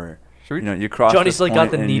return where Should we? you cross Johnny's this like got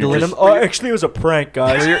point the and needle you're in him. just- Oh, actually, it was a prank,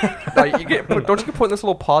 guys. You get put, don't you get put in this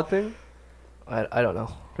little pod thing? I don't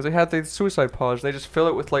know. Because they had the suicide pods. They just fill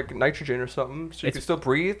it with like nitrogen or something, so you It's- can still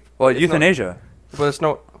breathe. Well, It's not- euthanasia. But it's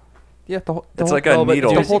no. Yeah, the whole. It's whole- like a no, but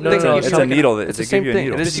needle. dude, the whole no, thing. no, it's it's a like needle. it's They the same give you a thing.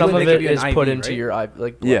 needle. It is Some they of give it you an is IV, put into right? your eye,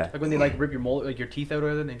 like blood. Yeah. Like when they like rip your molar, like your teeth out or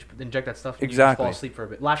whatever, they inject that stuff. And Exactly. You just fall asleep for a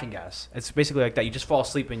bit. Laughing gas. It's basically like that. You just fall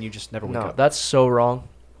asleep and you just never wake No, up. that's so wrong.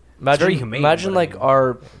 Imagine, very humane, imagine but I like mean,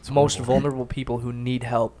 our it's most horrible. vulnerable people who need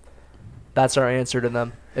help. That's our answer to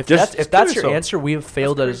them. If Just- that's kill your yourself. answer, we have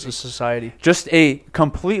failed as a society. Just a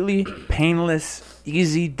completely painless,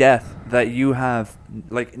 easy death that you have,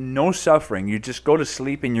 like, no suffering. You just go to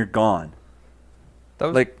sleep and you're gone. That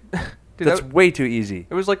was Like, dude, that's that, way too easy.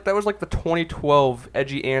 it was like that was like the 2012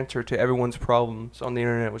 edgy answer to everyone's problems on the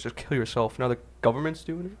internet was just kill yourself. Now the government's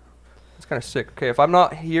doing it. It's kind of sick. Okay, if I'm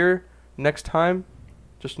not here next time,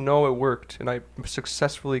 just know it worked and I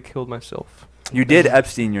successfully killed myself. You did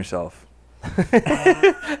Epstein yourself.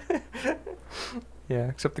 Yeah,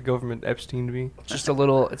 except the government Epsteined me. Just a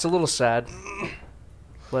little. It's a little sad.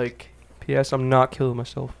 Like, P.S. I'm not killing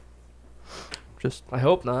myself. Just I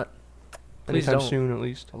hope not. Please anytime don't. soon, at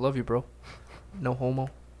least. I love you, bro. No homo.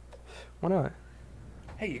 Why not?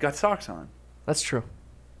 Hey, you got socks on. That's true.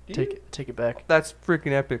 Take it back. That's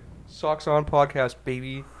freaking epic. Socks on podcast,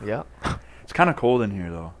 baby. Yeah. It's kind of cold in here,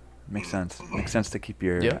 though. Makes sense. Makes sense to keep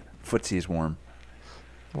your Yeah. footsies warm.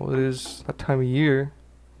 Well, it is that time of year.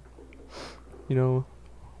 You know,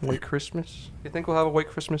 white Christmas. You think we'll have a white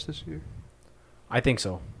Christmas this year? I think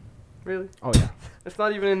so. Really? Oh yeah. It's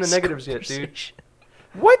not even in the negatives yet, dude.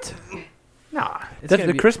 What? Nah. It's The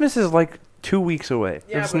gonna be- Christmas is like 2 weeks away.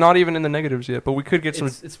 Yeah, It's but not even in the negatives yet, but we could get some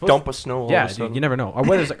it's supposed dump to- of snow. All Yeah, of a dude, sudden. you never know. Our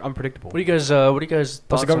weather's like unpredictable. What do you guys? What do you guys? Plus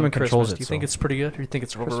Thoughts the government on controls Christmas? it, Do you think so- it's pretty good, or do you think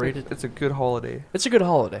it's Christmas, overrated? It's a good holiday. It's a good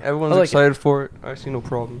holiday. Everyone's I like excited for it. I see no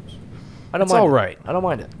problems. It. I don't It's mind. all it. right. I don't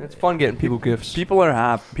mind it. It's fun getting people gifts. People are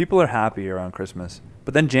happy around Christmas,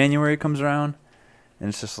 but then January comes around, and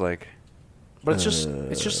it's just like, But it's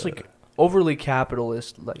just like overly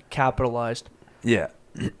capitalized. yeah,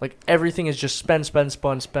 Like everything is just spend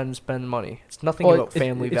money. It's nothing Well, about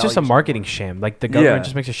family it's values. just a marketing sham. Like the government Yeah.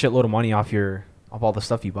 just makes a shitload of money off all the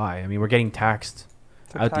stuff you buy. I mean, we're getting taxed.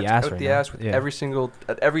 They're out the taxed ass out right the now. ass with Yeah.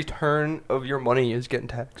 at every turn of your money is getting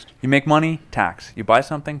taxed. you make money, tax. You buy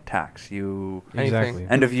something, tax. You Anything. Exactly.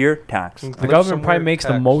 end of year, tax. Mm. The Live government somewhere, probably makes the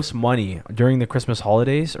tax. most money during the Christmas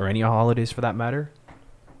holidays, or any holidays for that matter,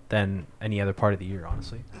 than any other part of the year,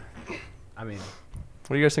 honestly. I mean,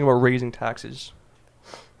 What do you guys think about raising taxes?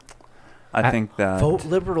 I think that Vote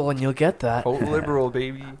liberal and you'll get that. Vote liberal,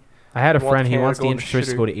 baby. I had a You want friend, he Canada wants the going to interest rates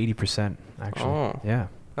to shitter. go to 80%, actually. Oh. Yeah.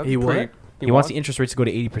 That'd He be what? pretty- He wants the interest rates to go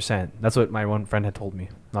to 80%. That's what my one friend had told me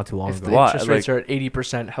not too long If ago. the Why? interest rates Like- are at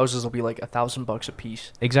 80%, houses will be like $1,000 a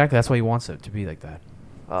piece. Exactly. That's why he wants it to be like that.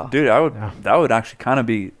 dude, Yeah. that would actually kind of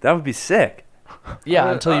be, that would be sick. Yeah,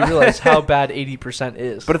 until you realize how bad 80%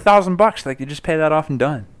 is. But $1,000, like, you just pay that off and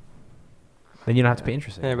done. Then you don't have to pay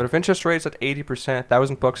interest. Yeah, but if interest rates at 80%,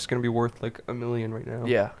 $1,000 is gonna be worth like $1 million right now.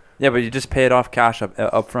 yeah. Yeah, but you just pay it off cash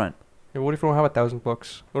up front. Yeah, what if you don't have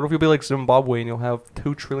 $1,000? What if you'll be like Zimbabwe and you'll have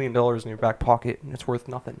 $2 trillion in your back pocket and it's worth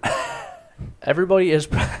nothing? Everybody is.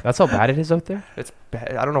 That's how bad it is out there? It's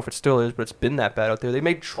bad. I don't know if it still is, but it's been that bad out there. They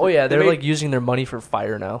made. Oh yeah, they they're made- like using their money for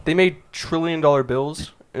fire now. They made $1 trillion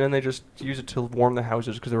bills and then they just use it to warm the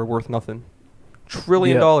houses because they were worth nothing. $1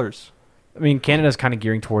 trillion. I mean, Canada's kind of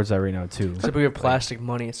gearing towards that right now, too. Except we have plastic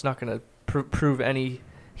money. It's not gonna prove any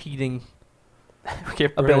heating We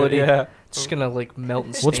can't burn it, ability. Yeah. It's just gonna like melt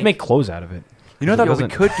and Well, let's stink. make clothes out of it. You know that It we doesn't-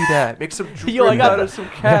 could do that. Make some Yo, I got out the- of some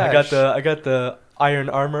cash. I got the iron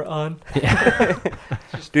armor on.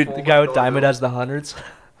 Dude, The guy with diamond has the hundreds.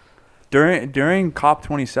 During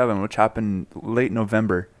COP27, which happened late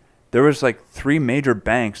November, there was like 3 major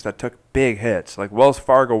banks that took big hits. Like Wells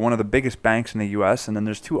Fargo, one of the biggest banks in the U.S., and then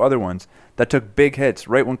there's 2 other ones that took big hits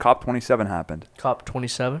right when COP27 happened.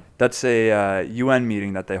 COP27. That's a UN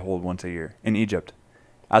meeting that they hold once a year in Egypt.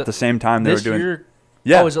 At the same time, they were This doing year.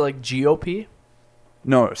 yeah, Oh, is it like GOP?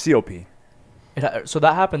 no COP. So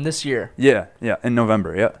that happened this year. Yeah, in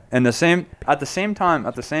November. Yeah, and at the same time,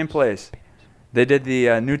 at the same place, they did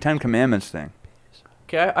the new 10 Commandments thing.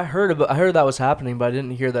 Okay, I heard that was happening, but I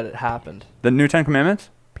didn't hear that it happened. The new 10 Commandments,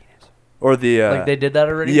 or the Like they did that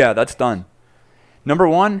already? yeah, that's done. Number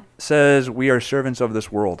 1 says we are servants of this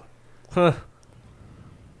world. Huh.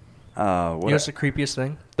 What You know what's the creepiest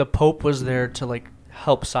thing? The Pope was there to like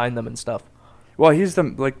help sign them and stuff. Well, he's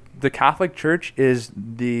the Catholic Church is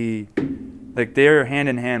they're hand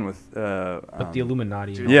in hand with But the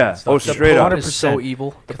Illuminati. and all yeah. that stuff. Oh, The straight Pope up. is so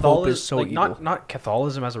evil. The Pope is so like, evil. not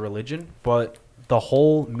Catholicism as a religion, but the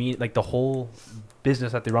whole the whole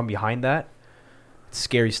business that they run behind that. It's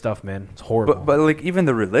scary stuff, man. It's horrible. But like even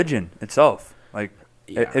the religion itself, like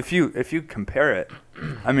Yeah. if you compare it,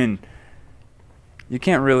 I mean, you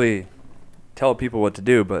can't really tell people what to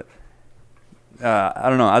do, but I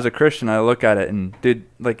don't know. As a Christian, I look at it and dude,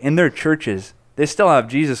 like in their churches, they still have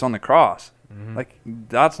Jesus on the cross. Mhm. Like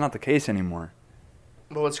that's not the case anymore.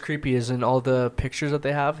 But what's creepy is in all the pictures that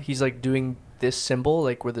they have, he's like doing this symbol,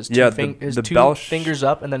 like with his Yeah, his the two Bel- fingers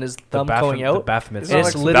up and then his The thumb going out. The Baphomet. Isn't that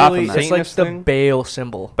It's like literally Baphomet? it's like Satanist the thing? Baal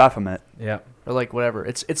symbol Baphomet. Yeah. or like whatever.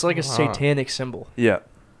 It's like a satanic symbol. Yeah.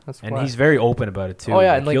 That's And whack. he's very open about it too. Oh, yeah,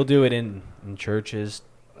 Like, and, like- he'll do it in churches.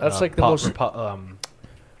 That's like the most.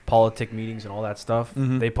 politic meetings and all that stuff.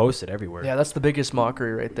 Mhm. They post it everywhere. Yeah, that's the biggest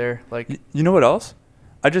mockery right there. Like You know what else?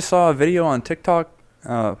 I just saw a video on TikTok,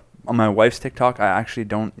 on my wife's TikTok. I actually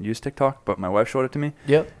don't use TikTok, but my wife showed it to me.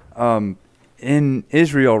 yep. In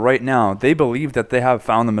Israel right now, they believe that they have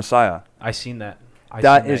found the Messiah. I seen that.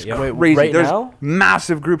 That is yep. Wait, crazy. right There's now?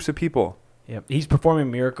 massive groups of people. Yep. He's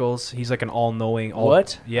performing miracles. He's like an all-knowing.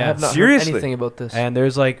 What? I Yeah. have not Seriously? heard anything about this. And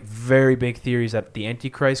there's like very big theories that the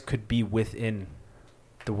Antichrist could be within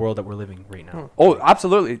the world that we're living right now. Oh,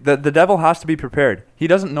 absolutely. The devil has to be prepared. He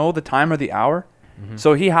doesn't know the time or the hour, Mhm.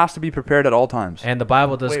 so he has to be prepared at all times. And the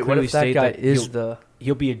Bible does Wait, what clearly if that state guy that is the?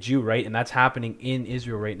 he'll be a Jew, right? And that's happening in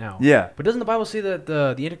Israel right now. Yeah. But doesn't the Bible say that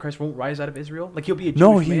the Antichrist won't rise out of Israel? Like he'll be a Jewish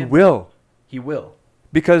No, he man? will. He will.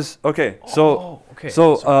 Because, okay, so Oh,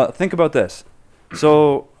 okay. think about this.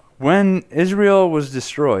 So when Israel was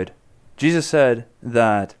destroyed, Jesus said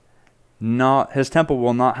that not his temple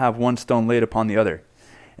will not have one stone laid upon the other.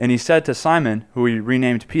 And he said to Simon, who he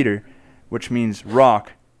renamed Peter, which means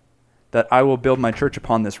rock, that I will build my church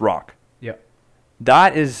upon this rock. Yep.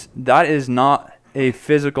 That is not a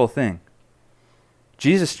physical thing.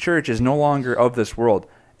 Jesus' church is no longer of this world.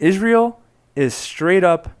 Israel is straight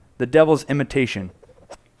up the devil's imitation.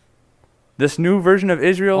 This new version of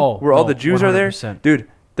Israel, where all the Jews are there, 100%. dude,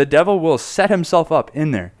 the devil will set himself up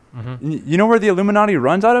in there. Mhm. You know where the Illuminati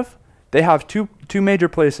runs out of? They have two major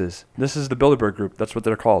places. This is the Bilderberg Group. That's what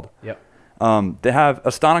they're called. Yep. They have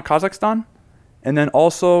Astana, Kazakhstan, and then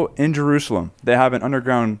also in Jerusalem. They have an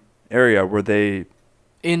underground area where they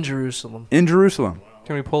In Jerusalem. in Jerusalem.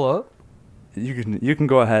 Can we pull up? You can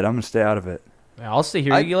go ahead. I'm gonna stay out of it. Yeah, I'll stay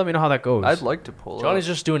here. I'd- You let me know how that goes. I'd like to pull Johnny's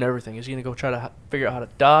up. just doing everything. He's gonna go try to figure out how to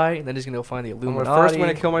die, and then he's gonna go find the Illuminati. First, I'm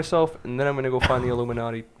gonna kill myself, and then I'm gonna go find the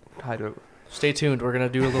Illuminati hideout. Stay tuned. We're gonna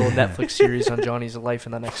do a little Netflix series on Johnny's life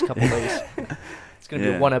in the next couple days. It's gonna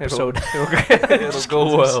Yeah. be one episode. It'll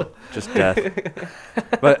go well. Just death.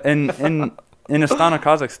 But in Astana,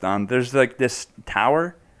 Kazakhstan, there's like this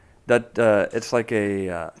tower that it's like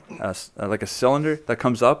a cylinder that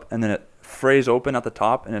comes up and then it frays open at the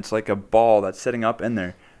top, and it's like a ball that's sitting up in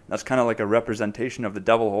there. That's kind of like a representation of the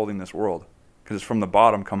devil holding this world, because it's from the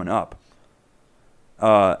bottom coming up.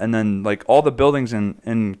 And then like all the buildings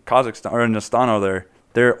in Kazakhstan or in Astana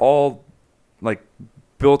they're all like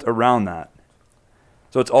built around that.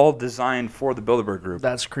 So it's all designed for the Bilderberg Group.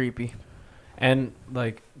 That's creepy. And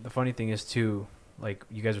like the funny thing is too, like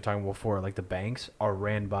you guys were talking before, like the banks are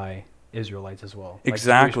ran by Israelites as well. Like Jewish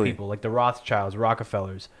Exactly. people, like the Rothschilds,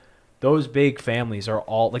 Rockefellers, those big families are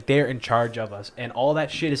all like they're in charge of us, and all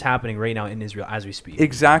that shit is happening right now in Israel as we speak.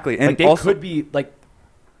 Exactly. And Like they also, could be like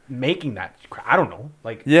making that. I don't know.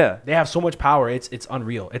 Like yeah, they have so much power. It's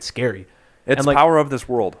unreal. It's scary. it's and, like- power of this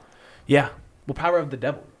world. Yeah. Well, power of the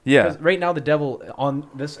devil. Yeah. Because right now the devil on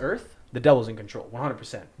this earth, the devil's in control,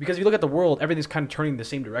 100%. Because if you look at the world, everything's kind of turning the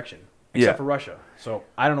same direction, except Yeah. for Russia. So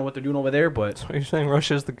I don't know what they're doing over there, but So you're saying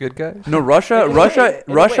Russia's the good guys? No, Russia In a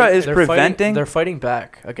Russia way, is They're preventing. They're fighting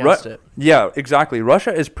back against it. Yeah, exactly.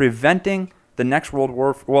 Russia is preventing the next world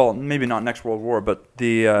war. Well, maybe not next world war, but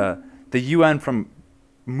the UN from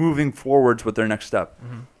moving forwards with their next step.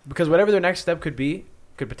 because whatever their next step could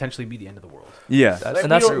potentially be the end of the world. Yeah. Like,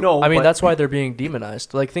 And that's we don't know, I mean but- that's why they're being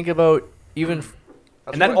demonized. Like think about even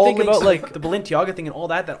That's And that what all I'm links, thinking like the Balenciaga thing and all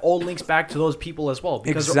that all links back to those people as well.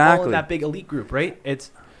 Because they're all in Exactly. that big elite group, right?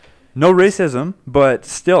 It's, No racism, but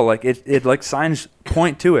still, like it like signs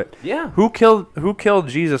point to it. yeah. Who killed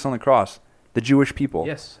Jesus on the cross? The Jewish people.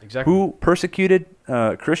 Yes, exactly. Who persecuted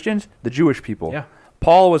Christians? The Jewish people. Yeah.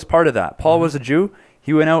 Paul was part of that. Paul was a Jew.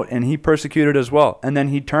 He went out and he persecuted as well. And then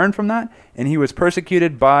he turned from that and he was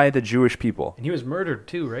persecuted by the Jewish people. And he was murdered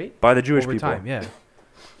too, right? By the Jewish Over people. time, yeah.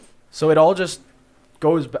 So it all just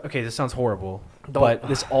goes back. Okay, this sounds horrible, but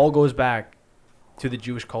this all goes back to the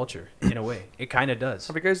Jewish culture in a way. It kind of does.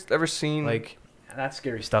 Have you guys ever seen Like, that's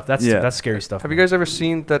scary stuff. That's Yeah. that's scary stuff. Have you guys ever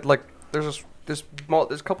seen that? Like, there's there's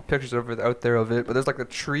a couple pictures out there of it, but there's like the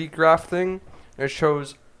tree graph thing, and it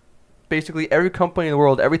shows basically every company in the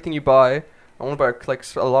world, everything you buy, owned by like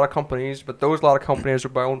a lot of companies, but those lot of companies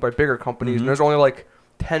are owned by bigger companies, Mhm. and there's only like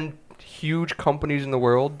 10 huge companies in the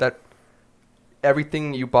world that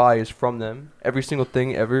everything you buy is from them, every single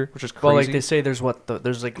thing ever, which is crazy. well, like they say, there's what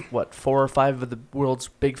 4 or 5 of the world's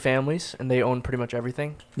big families, and they own pretty much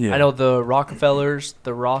everything. Yeah. I know the Rockefellers,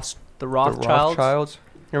 the Rothschilds. Rothschilds.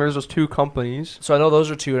 Remember those 2 companies? So I know those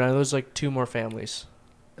are 2, and I know there's like 2 more families.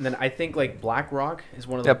 And then I think like BlackRock is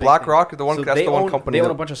one of the Yeah, big BlackRock, things. the one So that's they the one own- company. They own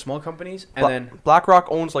that- a bunch of small companies, and then BlackRock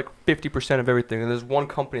owns like 50% of everything, and there's one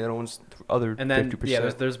company that owns other 50%. yeah,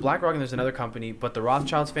 there's BlackRock and there's another company, but the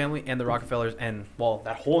Rothschilds family and the Rockefellers and well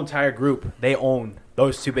that whole entire group, they own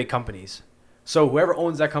those 2 big companies. So whoever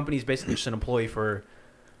owns that company is basically just an employee for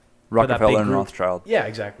that big Rockefeller and group. Rothschild. Yeah,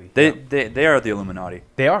 exactly. They, Yeah. they are the Illuminati.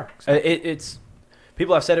 They are. It's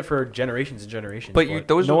people have said it for generations and generations. But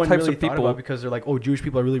those no are one types really of thought people- about it because they're like, oh, Jewish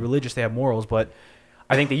people are really religious. They have morals, but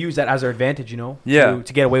I think they use that as their advantage, Yeah.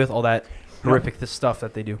 to get away with all that horrific stuff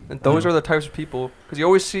that they do. And those are the types of people, because you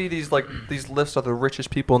always see these lists of the richest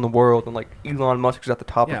people in the world, and like Elon Musk is at the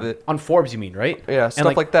top of it. On Forbes, you mean, right? Yeah, And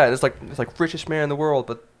stuff like that. It's like richest man in the world,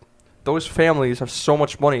 but those families have so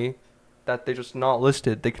much money that they're just not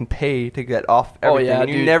listed. They can pay to get off Oh, everything. yeah, and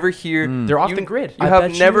you dude. never hear. They're off you- the grid. You I have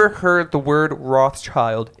bet never you- heard the word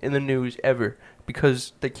Rothschild in the news ever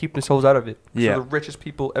because they keep themselves out of it. 'Cause Yeah. they're the richest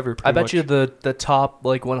people ever. I pretty bet much. you the top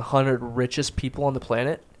like 100 richest people on the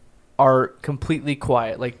planet are completely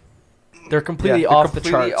quiet. Like they're completely they're off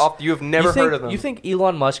completely the charts. off- You have never You think- heard of them. You think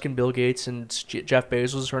Elon Musk and Bill Gates and Jeff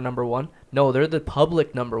Bezos are number 1? No, they're the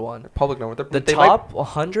public number 1. public number. The top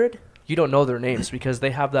 100, you don't know their names because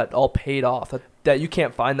they have that all paid off. That you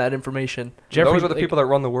can't find that information. Those are the people that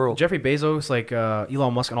run the world. Jeffrey Bezos, like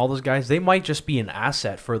Elon Musk, and all those guys, they might just be an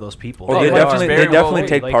asset for those people. Well, Oh, they they are. definitely, Very they definitely well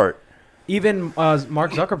take like- part. Even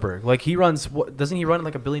Mark Zuckerberg, like he runs, doesn't he run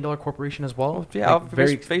like $1 billion corporation as well? Yeah, Like,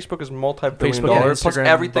 very Facebook is multi-billion Facebook and dollars plus Instagram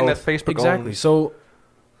everything both. that Facebook exactly. owns. So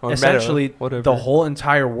Or Meta, essentially, whatever. the whole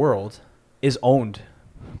entire world is owned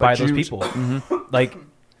by those Jews. people. Like,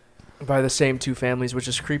 By the same 2 families, which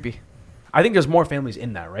is creepy. I think there's more families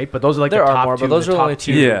in that, right? But those are like There the are top more, two. but those the are top only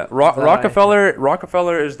two. two. Yeah, that I-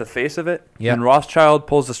 Rockefeller is the face of it, Yeah. and Rothschild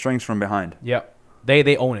pulls the strings from behind. Yeah,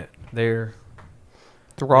 they own it. They're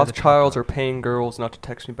The Rothschilds are paying girls not to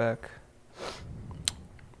text me back.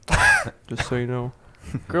 Just so you know.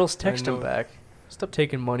 Girls text I him know. back. Stop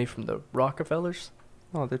taking money from the Rockefellers.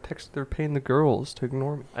 No, they're paying the girls to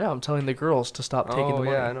ignore me. I know. I'm telling the girls to stop taking the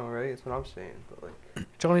money. yeah, I know, right? That's what I'm saying. But like,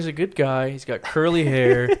 Johnny's a good guy. He's got curly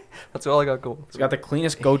hair. that's all I got going. He's got the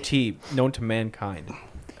cleanest goatee known to mankind.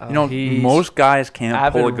 You know, He's most guys can't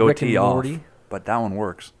avid pull a Rick and goatee off, Morty. but that one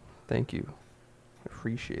works. Thank you. I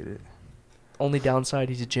appreciate it. Only downside,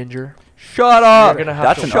 he's a ginger. Shut up, You're gonna have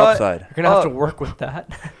That's to an shut upside. You're gonna have to up. work with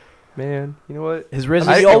that. man. You know what? His I racism. mean,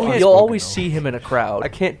 I you'll, can't- you'll always see him in a crowd. I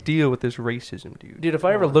can't deal with this racism, dude. Dude, if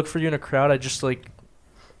I ever look for you in a crowd, I just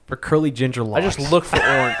for curly ginger I locks. just look for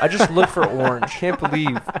orange. I just look for I orange. can't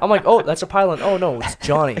believe. I'm like, oh, that's a pylon. Oh no, it's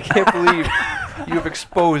Johnny. I can't believe you have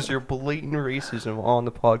exposed your blatant racism on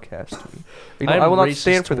the podcast to me. You know, I'm I will not racist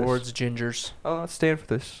stand for this. towards gingers. I will not stand for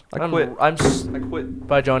this. I I'm- quit. I I quit.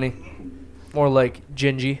 Bye, Johnny. More like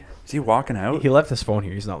Gingy. Is he walking out? He left his phone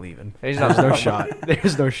here. He's not leaving. He's not. There's no shot.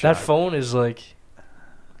 There's no shot. That phone is like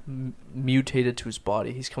mutated to his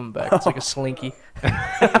body. He's coming back. It's like a slinky.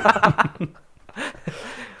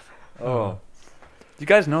 Oh. Do you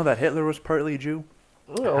guys know that Hitler was partly Jew?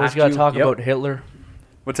 We always Half got to Jew, talk yep. about Hitler.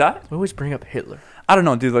 What's that? We always bring up Hitler. I don't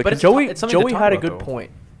know, dude. Like, But it's Joey something to Joey talk had a about, good though.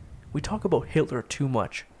 point. We talk about Hitler too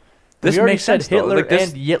much. this we already makes said sense. Though. Hitler Like,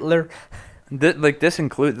 this, and Yitler.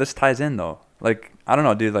 this ties in though. Like, I don't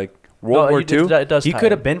know, dude. Like No, World War II. It does. He tie could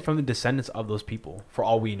in. have been from the descendants of those people, for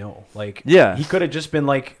all we know. Like, Yeah. he could have just been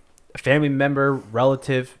like a family member,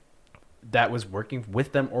 relative that was working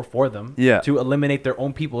with them or for them. Yeah. To eliminate their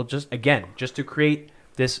own people, just to create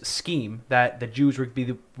this scheme that the Jews were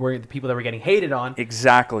the people that were getting hated on.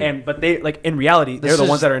 Exactly. But they, like, in reality, they're the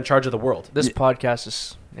ones that are in charge of the world. This podcast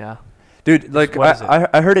is Dude, like What is it?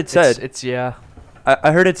 I heard it said. It's yeah.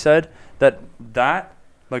 I heard it said that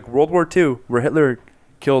like World War II, where Hitler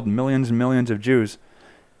killed millions and millions of Jews,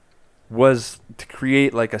 was to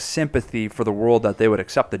create like a sympathy for the world that they would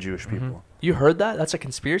accept the Jewish people. You heard that? That's a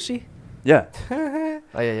conspiracy. Yeah.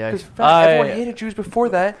 Oh yeah. Because everyone hated Jews before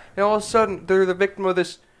that, and all of a sudden they're the victim of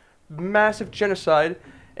this massive genocide.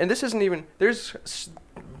 And this isn't even. There's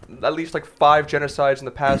at least like 5 genocides in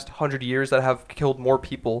the past 100 years that have killed more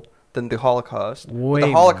people than the Holocaust. But Way the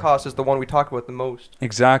more. Holocaust is the one we talk about the most.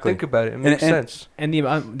 Exactly. Think about it. It makes and- sense. And the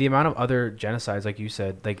amount of other genocides, like you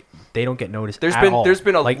said, like, they don't get noticed There's at been all. there's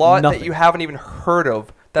been a Like, lot nothing. that you haven't even heard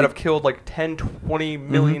of that have killed like 10, 20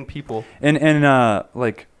 million people. And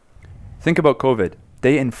like, think about COVID.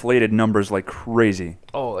 They inflated numbers like crazy.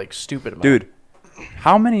 Oh, like stupid amount. Dude,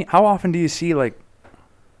 how often do you see like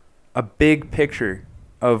a big picture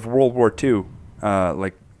of World War II,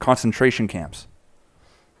 like concentration camps?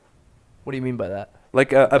 What do you mean by that?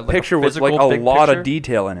 Like a Like a picture with like physical a big lot picture? of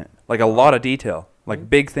detail in it. Like a lot of detail. Like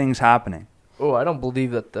big things happening. Oh, I don't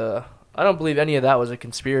believe that I don't believe any of that was a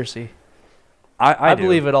conspiracy. I I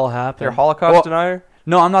believe it all happened. You're a Holocaust Well- denier?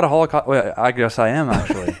 No, I'm not a Holocaust. Well, I guess I am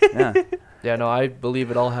actually. Yeah. Yeah, no, I believe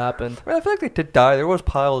it all happened. I feel like they did die. There was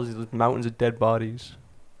piles of mountains of dead bodies.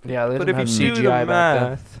 Yeah, they But didn't if have you do the CGI back then.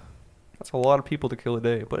 math, that's a lot of people to kill a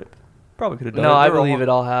day. But probably could have done No, it. I They were a believe whole- it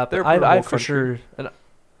all happened. they're a I whole for country. sure, and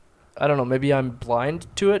I don't know. Maybe I'm blind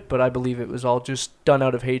to it, but I believe it was all just done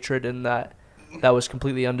out of hatred, and that was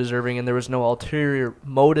completely undeserving, and there was no ulterior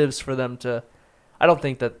motives for them to. I don't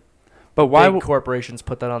think that But why? big corporations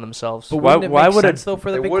put that on themselves. But Why- wouldn't it why make would it- sense, though,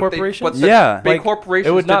 for the They big would- they- corporations? but the Yeah. Big Like,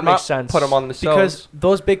 corporations it would not did make sense. put them on themselves. Because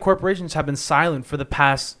those big corporations have been silent for the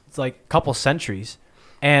past like couple centuries,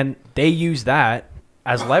 and they use that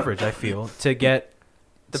as leverage, I feel, to get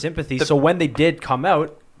sympathy. So when they did come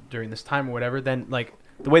out during this time or whatever, then like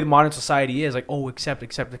the way the modern society is, like, oh, accept.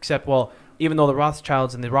 Well, even though the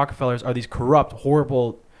Rothschilds and the Rockefellers are these corrupt,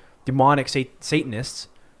 horrible, demonic Satanists,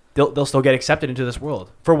 they'll still get accepted into this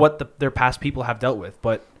world for what their past people have dealt with.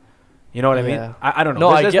 But you know what I mean? Yeah. I don't know. No,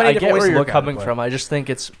 I There's get, many I different get ways where to you're look at it, coming but- from. I just think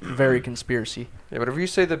it's very conspiracy. Yeah, but if you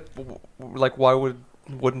say that, like, why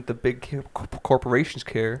wouldn't the big corporations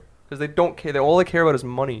care? Because they don't care. All they care about is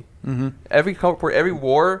money. Mm-hmm. Every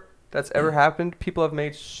war that's ever happened, people have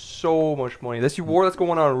made so much money. This war that's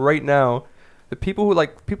going on right now, the people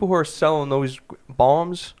who are selling those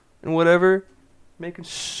bombs and whatever, making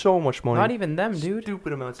so much money. Not even them, dude.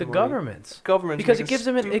 Stupid amounts The of money. governments. Governments Because it making gives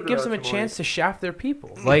them a stupid amounts of chance money. to shaft their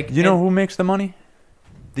people. Like, You know who makes the money?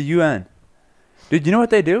 The UN. Dude, you know what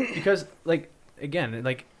they do? because like again,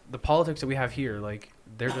 like the politics that we have here, like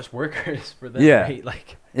they're just workers for them. Yeah. Right?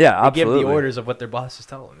 Like Yeah, they absolutely. give the orders of what their bosses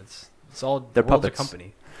tell them. It's all They're the world's a puppets.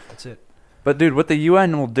 company. That's it. But dude, what the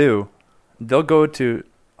UN will do, they'll go to,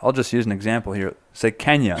 I'll just use an example here. Say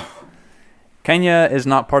Kenya. Kenya is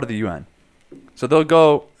not part of the UN. So they'll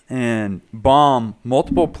go and bomb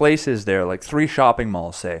multiple places there, like 3 shopping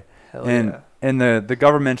malls, say. Hell and yeah. and the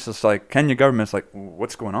government's just like, Kenya government's like,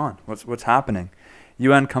 what's going on? What's happening?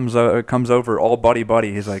 UN comes over all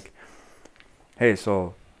buddy. He's like, hey,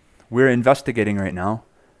 so we're investigating right now.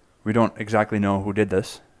 We don't exactly know who did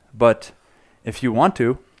this, but if you want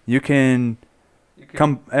to, you can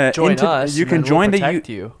come Join us. You and can then join we'll the protect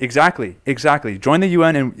you. Exactly. Join the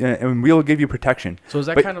UN and we'll give you protection. So is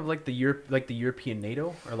that But- kind of like the European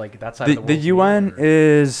NATO, or like that side The of the world? UN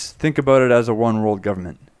is, think about it as a one world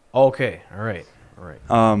government. Okay. All right.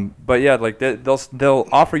 But yeah, like they'll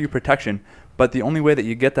offer you protection, but the only way that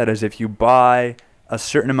you get that is if you buy a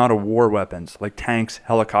certain amount of war weapons, like tanks,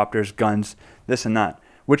 helicopters, guns, this and that,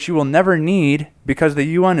 which you will never need because the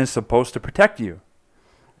UN is supposed to protect you.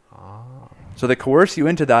 So they coerce you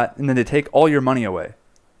into that, and then they take all your money away.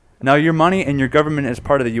 Now your money and your government is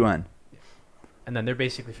part of the UN. And then they're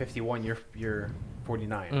basically 51. You're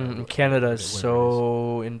 49. Canada is Whatever it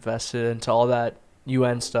so invested into all that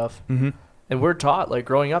UN stuff. Mm-hmm. And we're taught, like,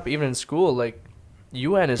 growing up, even in school, like,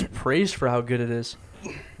 UN is praised for how good it is.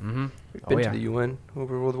 Mm-hmm. We've Oh, been yeah. to the UN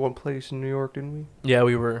over the one place in New York, didn't we? Yeah,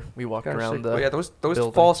 we walked Kinda around sick. the. But yeah, those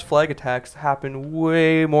building. false flag attacks happen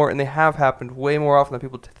way more, and they have happened way more often than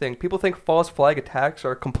people think. People think false flag attacks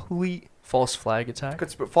are complete. False flag attack.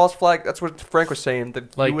 False flag. That's what Frank was saying. The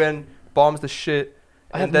Like- UN bombs the shit.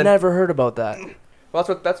 I and have then- never heard about that. Well,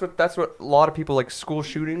 that's what a lot of people like school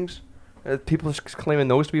shootings. People claiming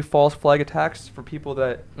those to be false flag attacks for people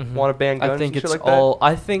that Mhm. want to ban guns. I think and it's shit like all.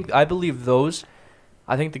 I believe those.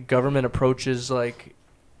 I think the government approaches like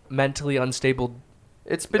mentally unstable.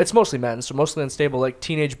 that. It's been It's mostly men, so mostly unstable, like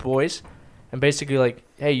teenage boys, and basically like,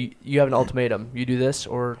 hey, you have an ultimatum. You do this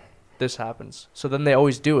or this happens. So then they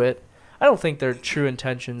always do it. I don't think their true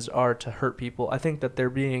intentions are to hurt people. I think that they're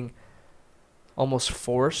being almost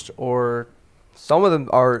forced or some of them.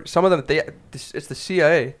 It's the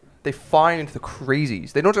CIA. They find the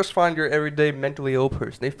crazies. They don't just find your everyday mentally ill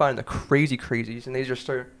person. They find the crazies, and they just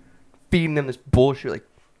start feeding them this bullshit. Like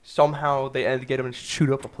somehow they end get them and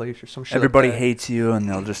shoot up a place or some shit. Everybody like that. hates you, and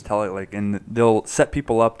they'll just tell it like, and they'll set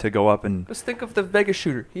people up to go up and. Just think of the Vegas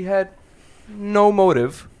shooter. He had no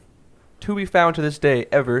motive to be found to this day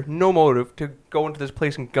ever. No motive to go into this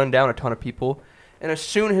place and gun down a ton of people. And as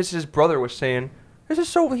soon as his brother was saying, "This is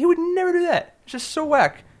so," he would never do that. It's just so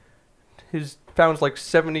whack. His found like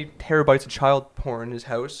 70 terabytes of child porn in his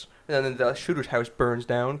house, and then the shooter's house burns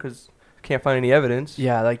down because can't find any evidence.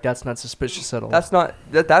 yeah, like that's not suspicious at all. That's not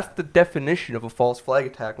that's the definition of a false flag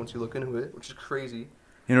attack once you look into it, which is crazy.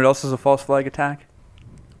 You know what else is a false flag attack?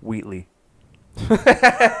 Wheatley.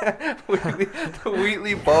 The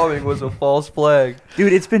Wheatley bombing was a false flag.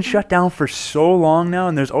 Dude, it's been shut down for so long now,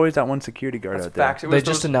 and there's always that one security guard That's out there. facts. It they was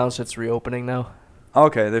just those- announced it's reopening now.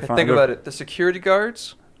 Okay, they think about it. The security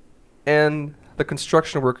guards and the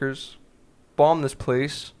construction workers bombed this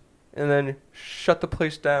place and then shut the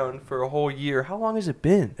place down for a whole year. How long has it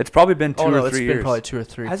been? It's probably been 2 Oh no, or it's 3 been years. probably 2 or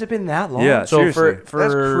 3. Has it been that long? Yeah, So seriously. for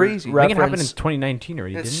That's crazy. I think it happened in reference, 2019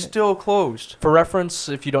 already, It's didn't it? still closed. for reference,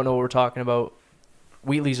 if you don't know what we're talking about,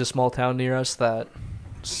 Wheatley's a small town near us that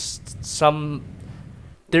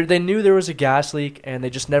they knew there was a gas leak and they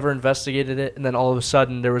just never investigated it, and then all of a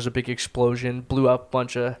sudden there was a big explosion, blew up a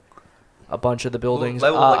bunch of the buildings.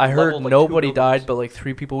 I heard leveled, like, 2 nobody buildings. died, but like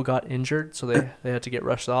 3 people got injured, so they had to get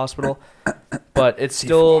rushed to the hospital. But it's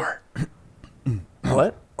still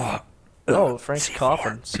what? Oh, Frank's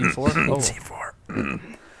coughing. C4. Oh. C4.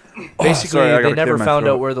 Basically, sorry, I they gotta never clear my found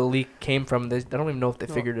throat. out where the leak came from. They don't even know if they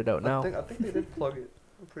No, figured it out now. I think they did plug it.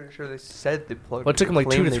 I'm pretty sure they said they plugged it. Well, it took them like 2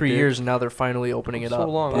 Claimed to they 3 did. years, and now they're finally opening it so up.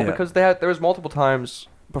 long. Yeah. Well, because there was multiple times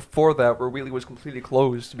before that where Wheatley was completely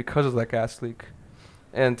closed because of that gas leak,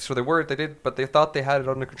 and so they thought they had it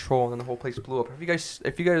under control, and then the whole place blew up.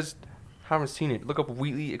 If you guys haven't seen it, look up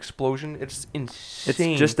Wheatley explosion. It's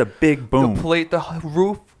insane. It's just a big boom. The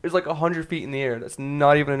roof is like 100 feet in the air. That's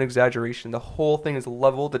not even an exaggeration. The whole thing is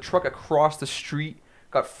level. The truck across the street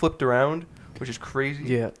got flipped around, which is crazy.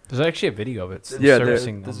 Yeah. There's actually a video of it still Yeah,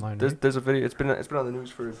 surfacing online. right? There's a video. It's been on the news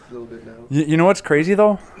for a little bit now. You know what's crazy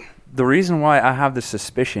though? The reason why I have this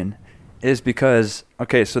suspicion is because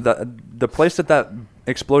so the place that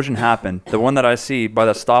explosion happened, the one that I see by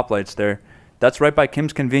the stoplights there, that's right by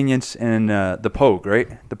Kim's Convenience and the Pogue,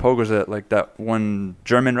 right? The Pogue was like that one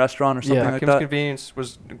German restaurant or something Yeah, like Kim's that. Convenience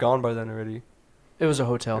was gone by then already. It was a It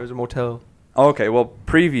hotel. was a motel. Oh, okay, well,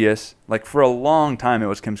 previous, like for a long time, it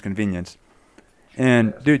was Kim's Convenience.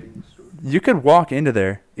 And, dude, you could walk into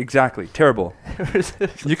there. Exactly. Terrible.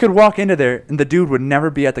 You could walk into there, and the dude would never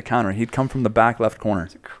be at the counter. He'd come from the back left corner.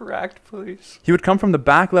 It's a cracked place. He would come from the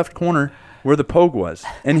back left corner where the Pogue was.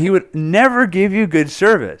 And he would never give you good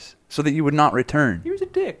service so that you would not return. He was a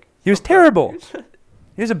dick. He was terrible.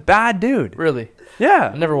 He was a bad dude. Really? I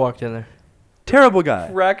Yeah. never walked in there. Terrible guy.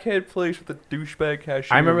 Crackhead place with a douchebag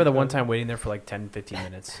cashier. I remember the one time waiting there for like 10, 15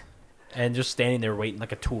 minutes. And just standing there waiting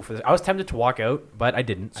like a tool for this. I was tempted to walk out, but I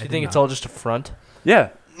didn't. So you think it's all just a front? Yeah.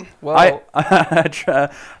 Well,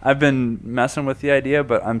 I've been messing with the idea,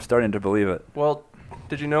 but I'm starting to believe it. well,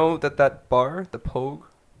 did you know that bar, the Pogue,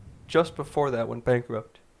 just before that went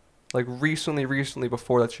bankrupt? Like recently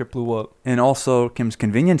before that shit blew up. And also, Kim's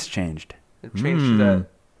Convenience changed. It changed to that.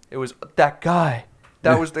 It was that guy.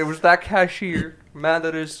 It was that cashier mad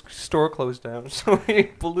that his store closed down, so he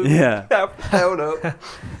blew Yeah. half the town up.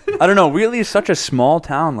 I don't know. Wheatley is such a small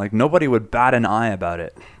town. Like, nobody would bat an eye about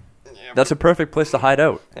it. That's a perfect place to hide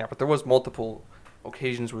out. Yeah, but there was multiple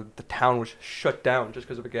occasions where the town was shut down just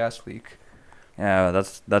because of a gas leak. Yeah,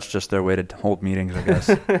 that's just their way to hold meetings, I guess.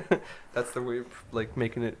 That's their way of like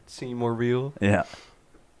making it seem more real. Yeah.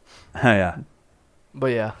 Yeah. But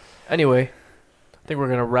yeah. Anyway, I think we're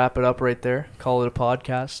going to wrap it up right there. Call it a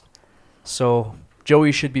podcast. So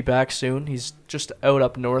Joey should be back soon. He's just out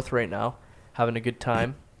up north right now, having a good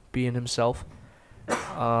time, being himself.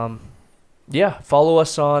 Yeah, follow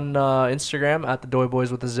us on Instagram at the Doi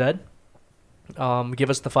Boys with a Z. Give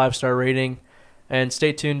us the 5-star rating, and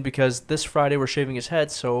stay tuned because this Friday we're shaving his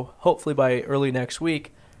head. So hopefully by early next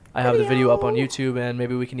week, I have the video up on YouTube, and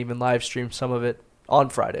maybe we can even live stream some of it on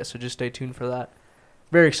Friday. So just stay tuned for that.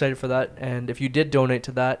 Very excited for that. And if you did donate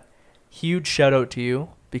to that, huge shout out to you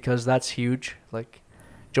because that's huge. Like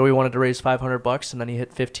Joey wanted to raise $500 and then he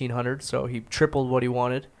hit $1,500, so he tripled what he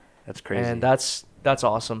wanted. That's crazy. And that's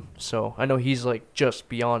awesome. So I know he's like just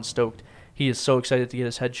beyond stoked. He is so excited to get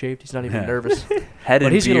his head shaved. He's not even nervous. Head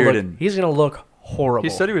and he's beard. he's gonna look horrible. He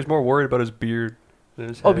said he was more worried about his beard than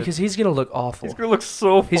his head. Oh, because he's gonna look awful. He's gonna look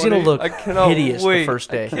so funny. He's gonna look I cannot hideous wait. the first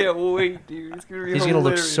day. I can't wait, dude. It's gonna be He's gonna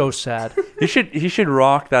look hilarious. so sad. He should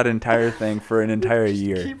rock that entire thing for an entire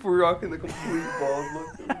year. Keep rocking the complete bald look.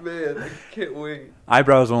 Man, I can't wait.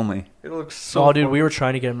 Eyebrows only. It'll look so Oh, dude, funny. we were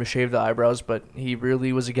trying to get him to shave the eyebrows, but he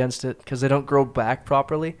really was against it because they don't grow back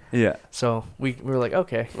properly. Yeah. So we were like,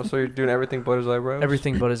 okay, Oh, so you're doing everything but his eyebrows?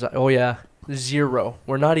 everything but his. Oh yeah, 0.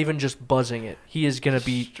 We're not even just buzzing it. He is gonna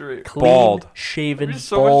be Straight. clean, Bald. shaven, It'd be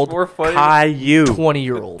so much bald, more funny. Caillou.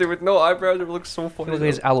 20-year-old. Dude, with no eyebrows, it would look so funny. Look like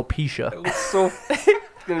his alopecia. It looks so...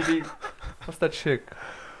 It's gonna be... What's that chick?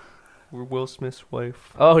 Will Smith's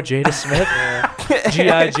wife. Oh, Jada Smith,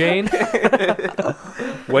 G.I. Jane.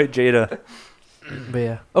 White Jada. But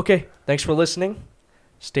yeah, okay. Thanks for listening.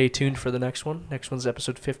 Stay tuned for the next one. Next one's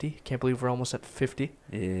episode 50. Can't believe we're almost at 50.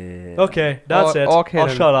 Yeah. Okay, that's it. Okay, I'll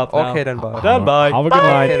then. shut up now. Okay, then bye. Done, bye. Have a good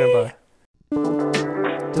night. Okay, then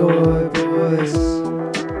bye. Doi Boys,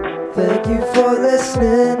 thank you for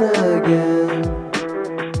listening again.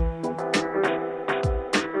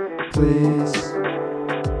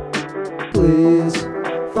 Please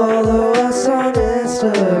follow us on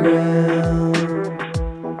Instagram.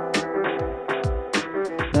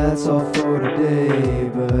 That's all for today,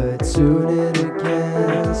 but tune in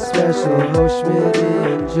again. Special host Schmitty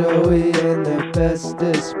and Joey and their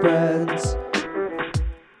bestest friends.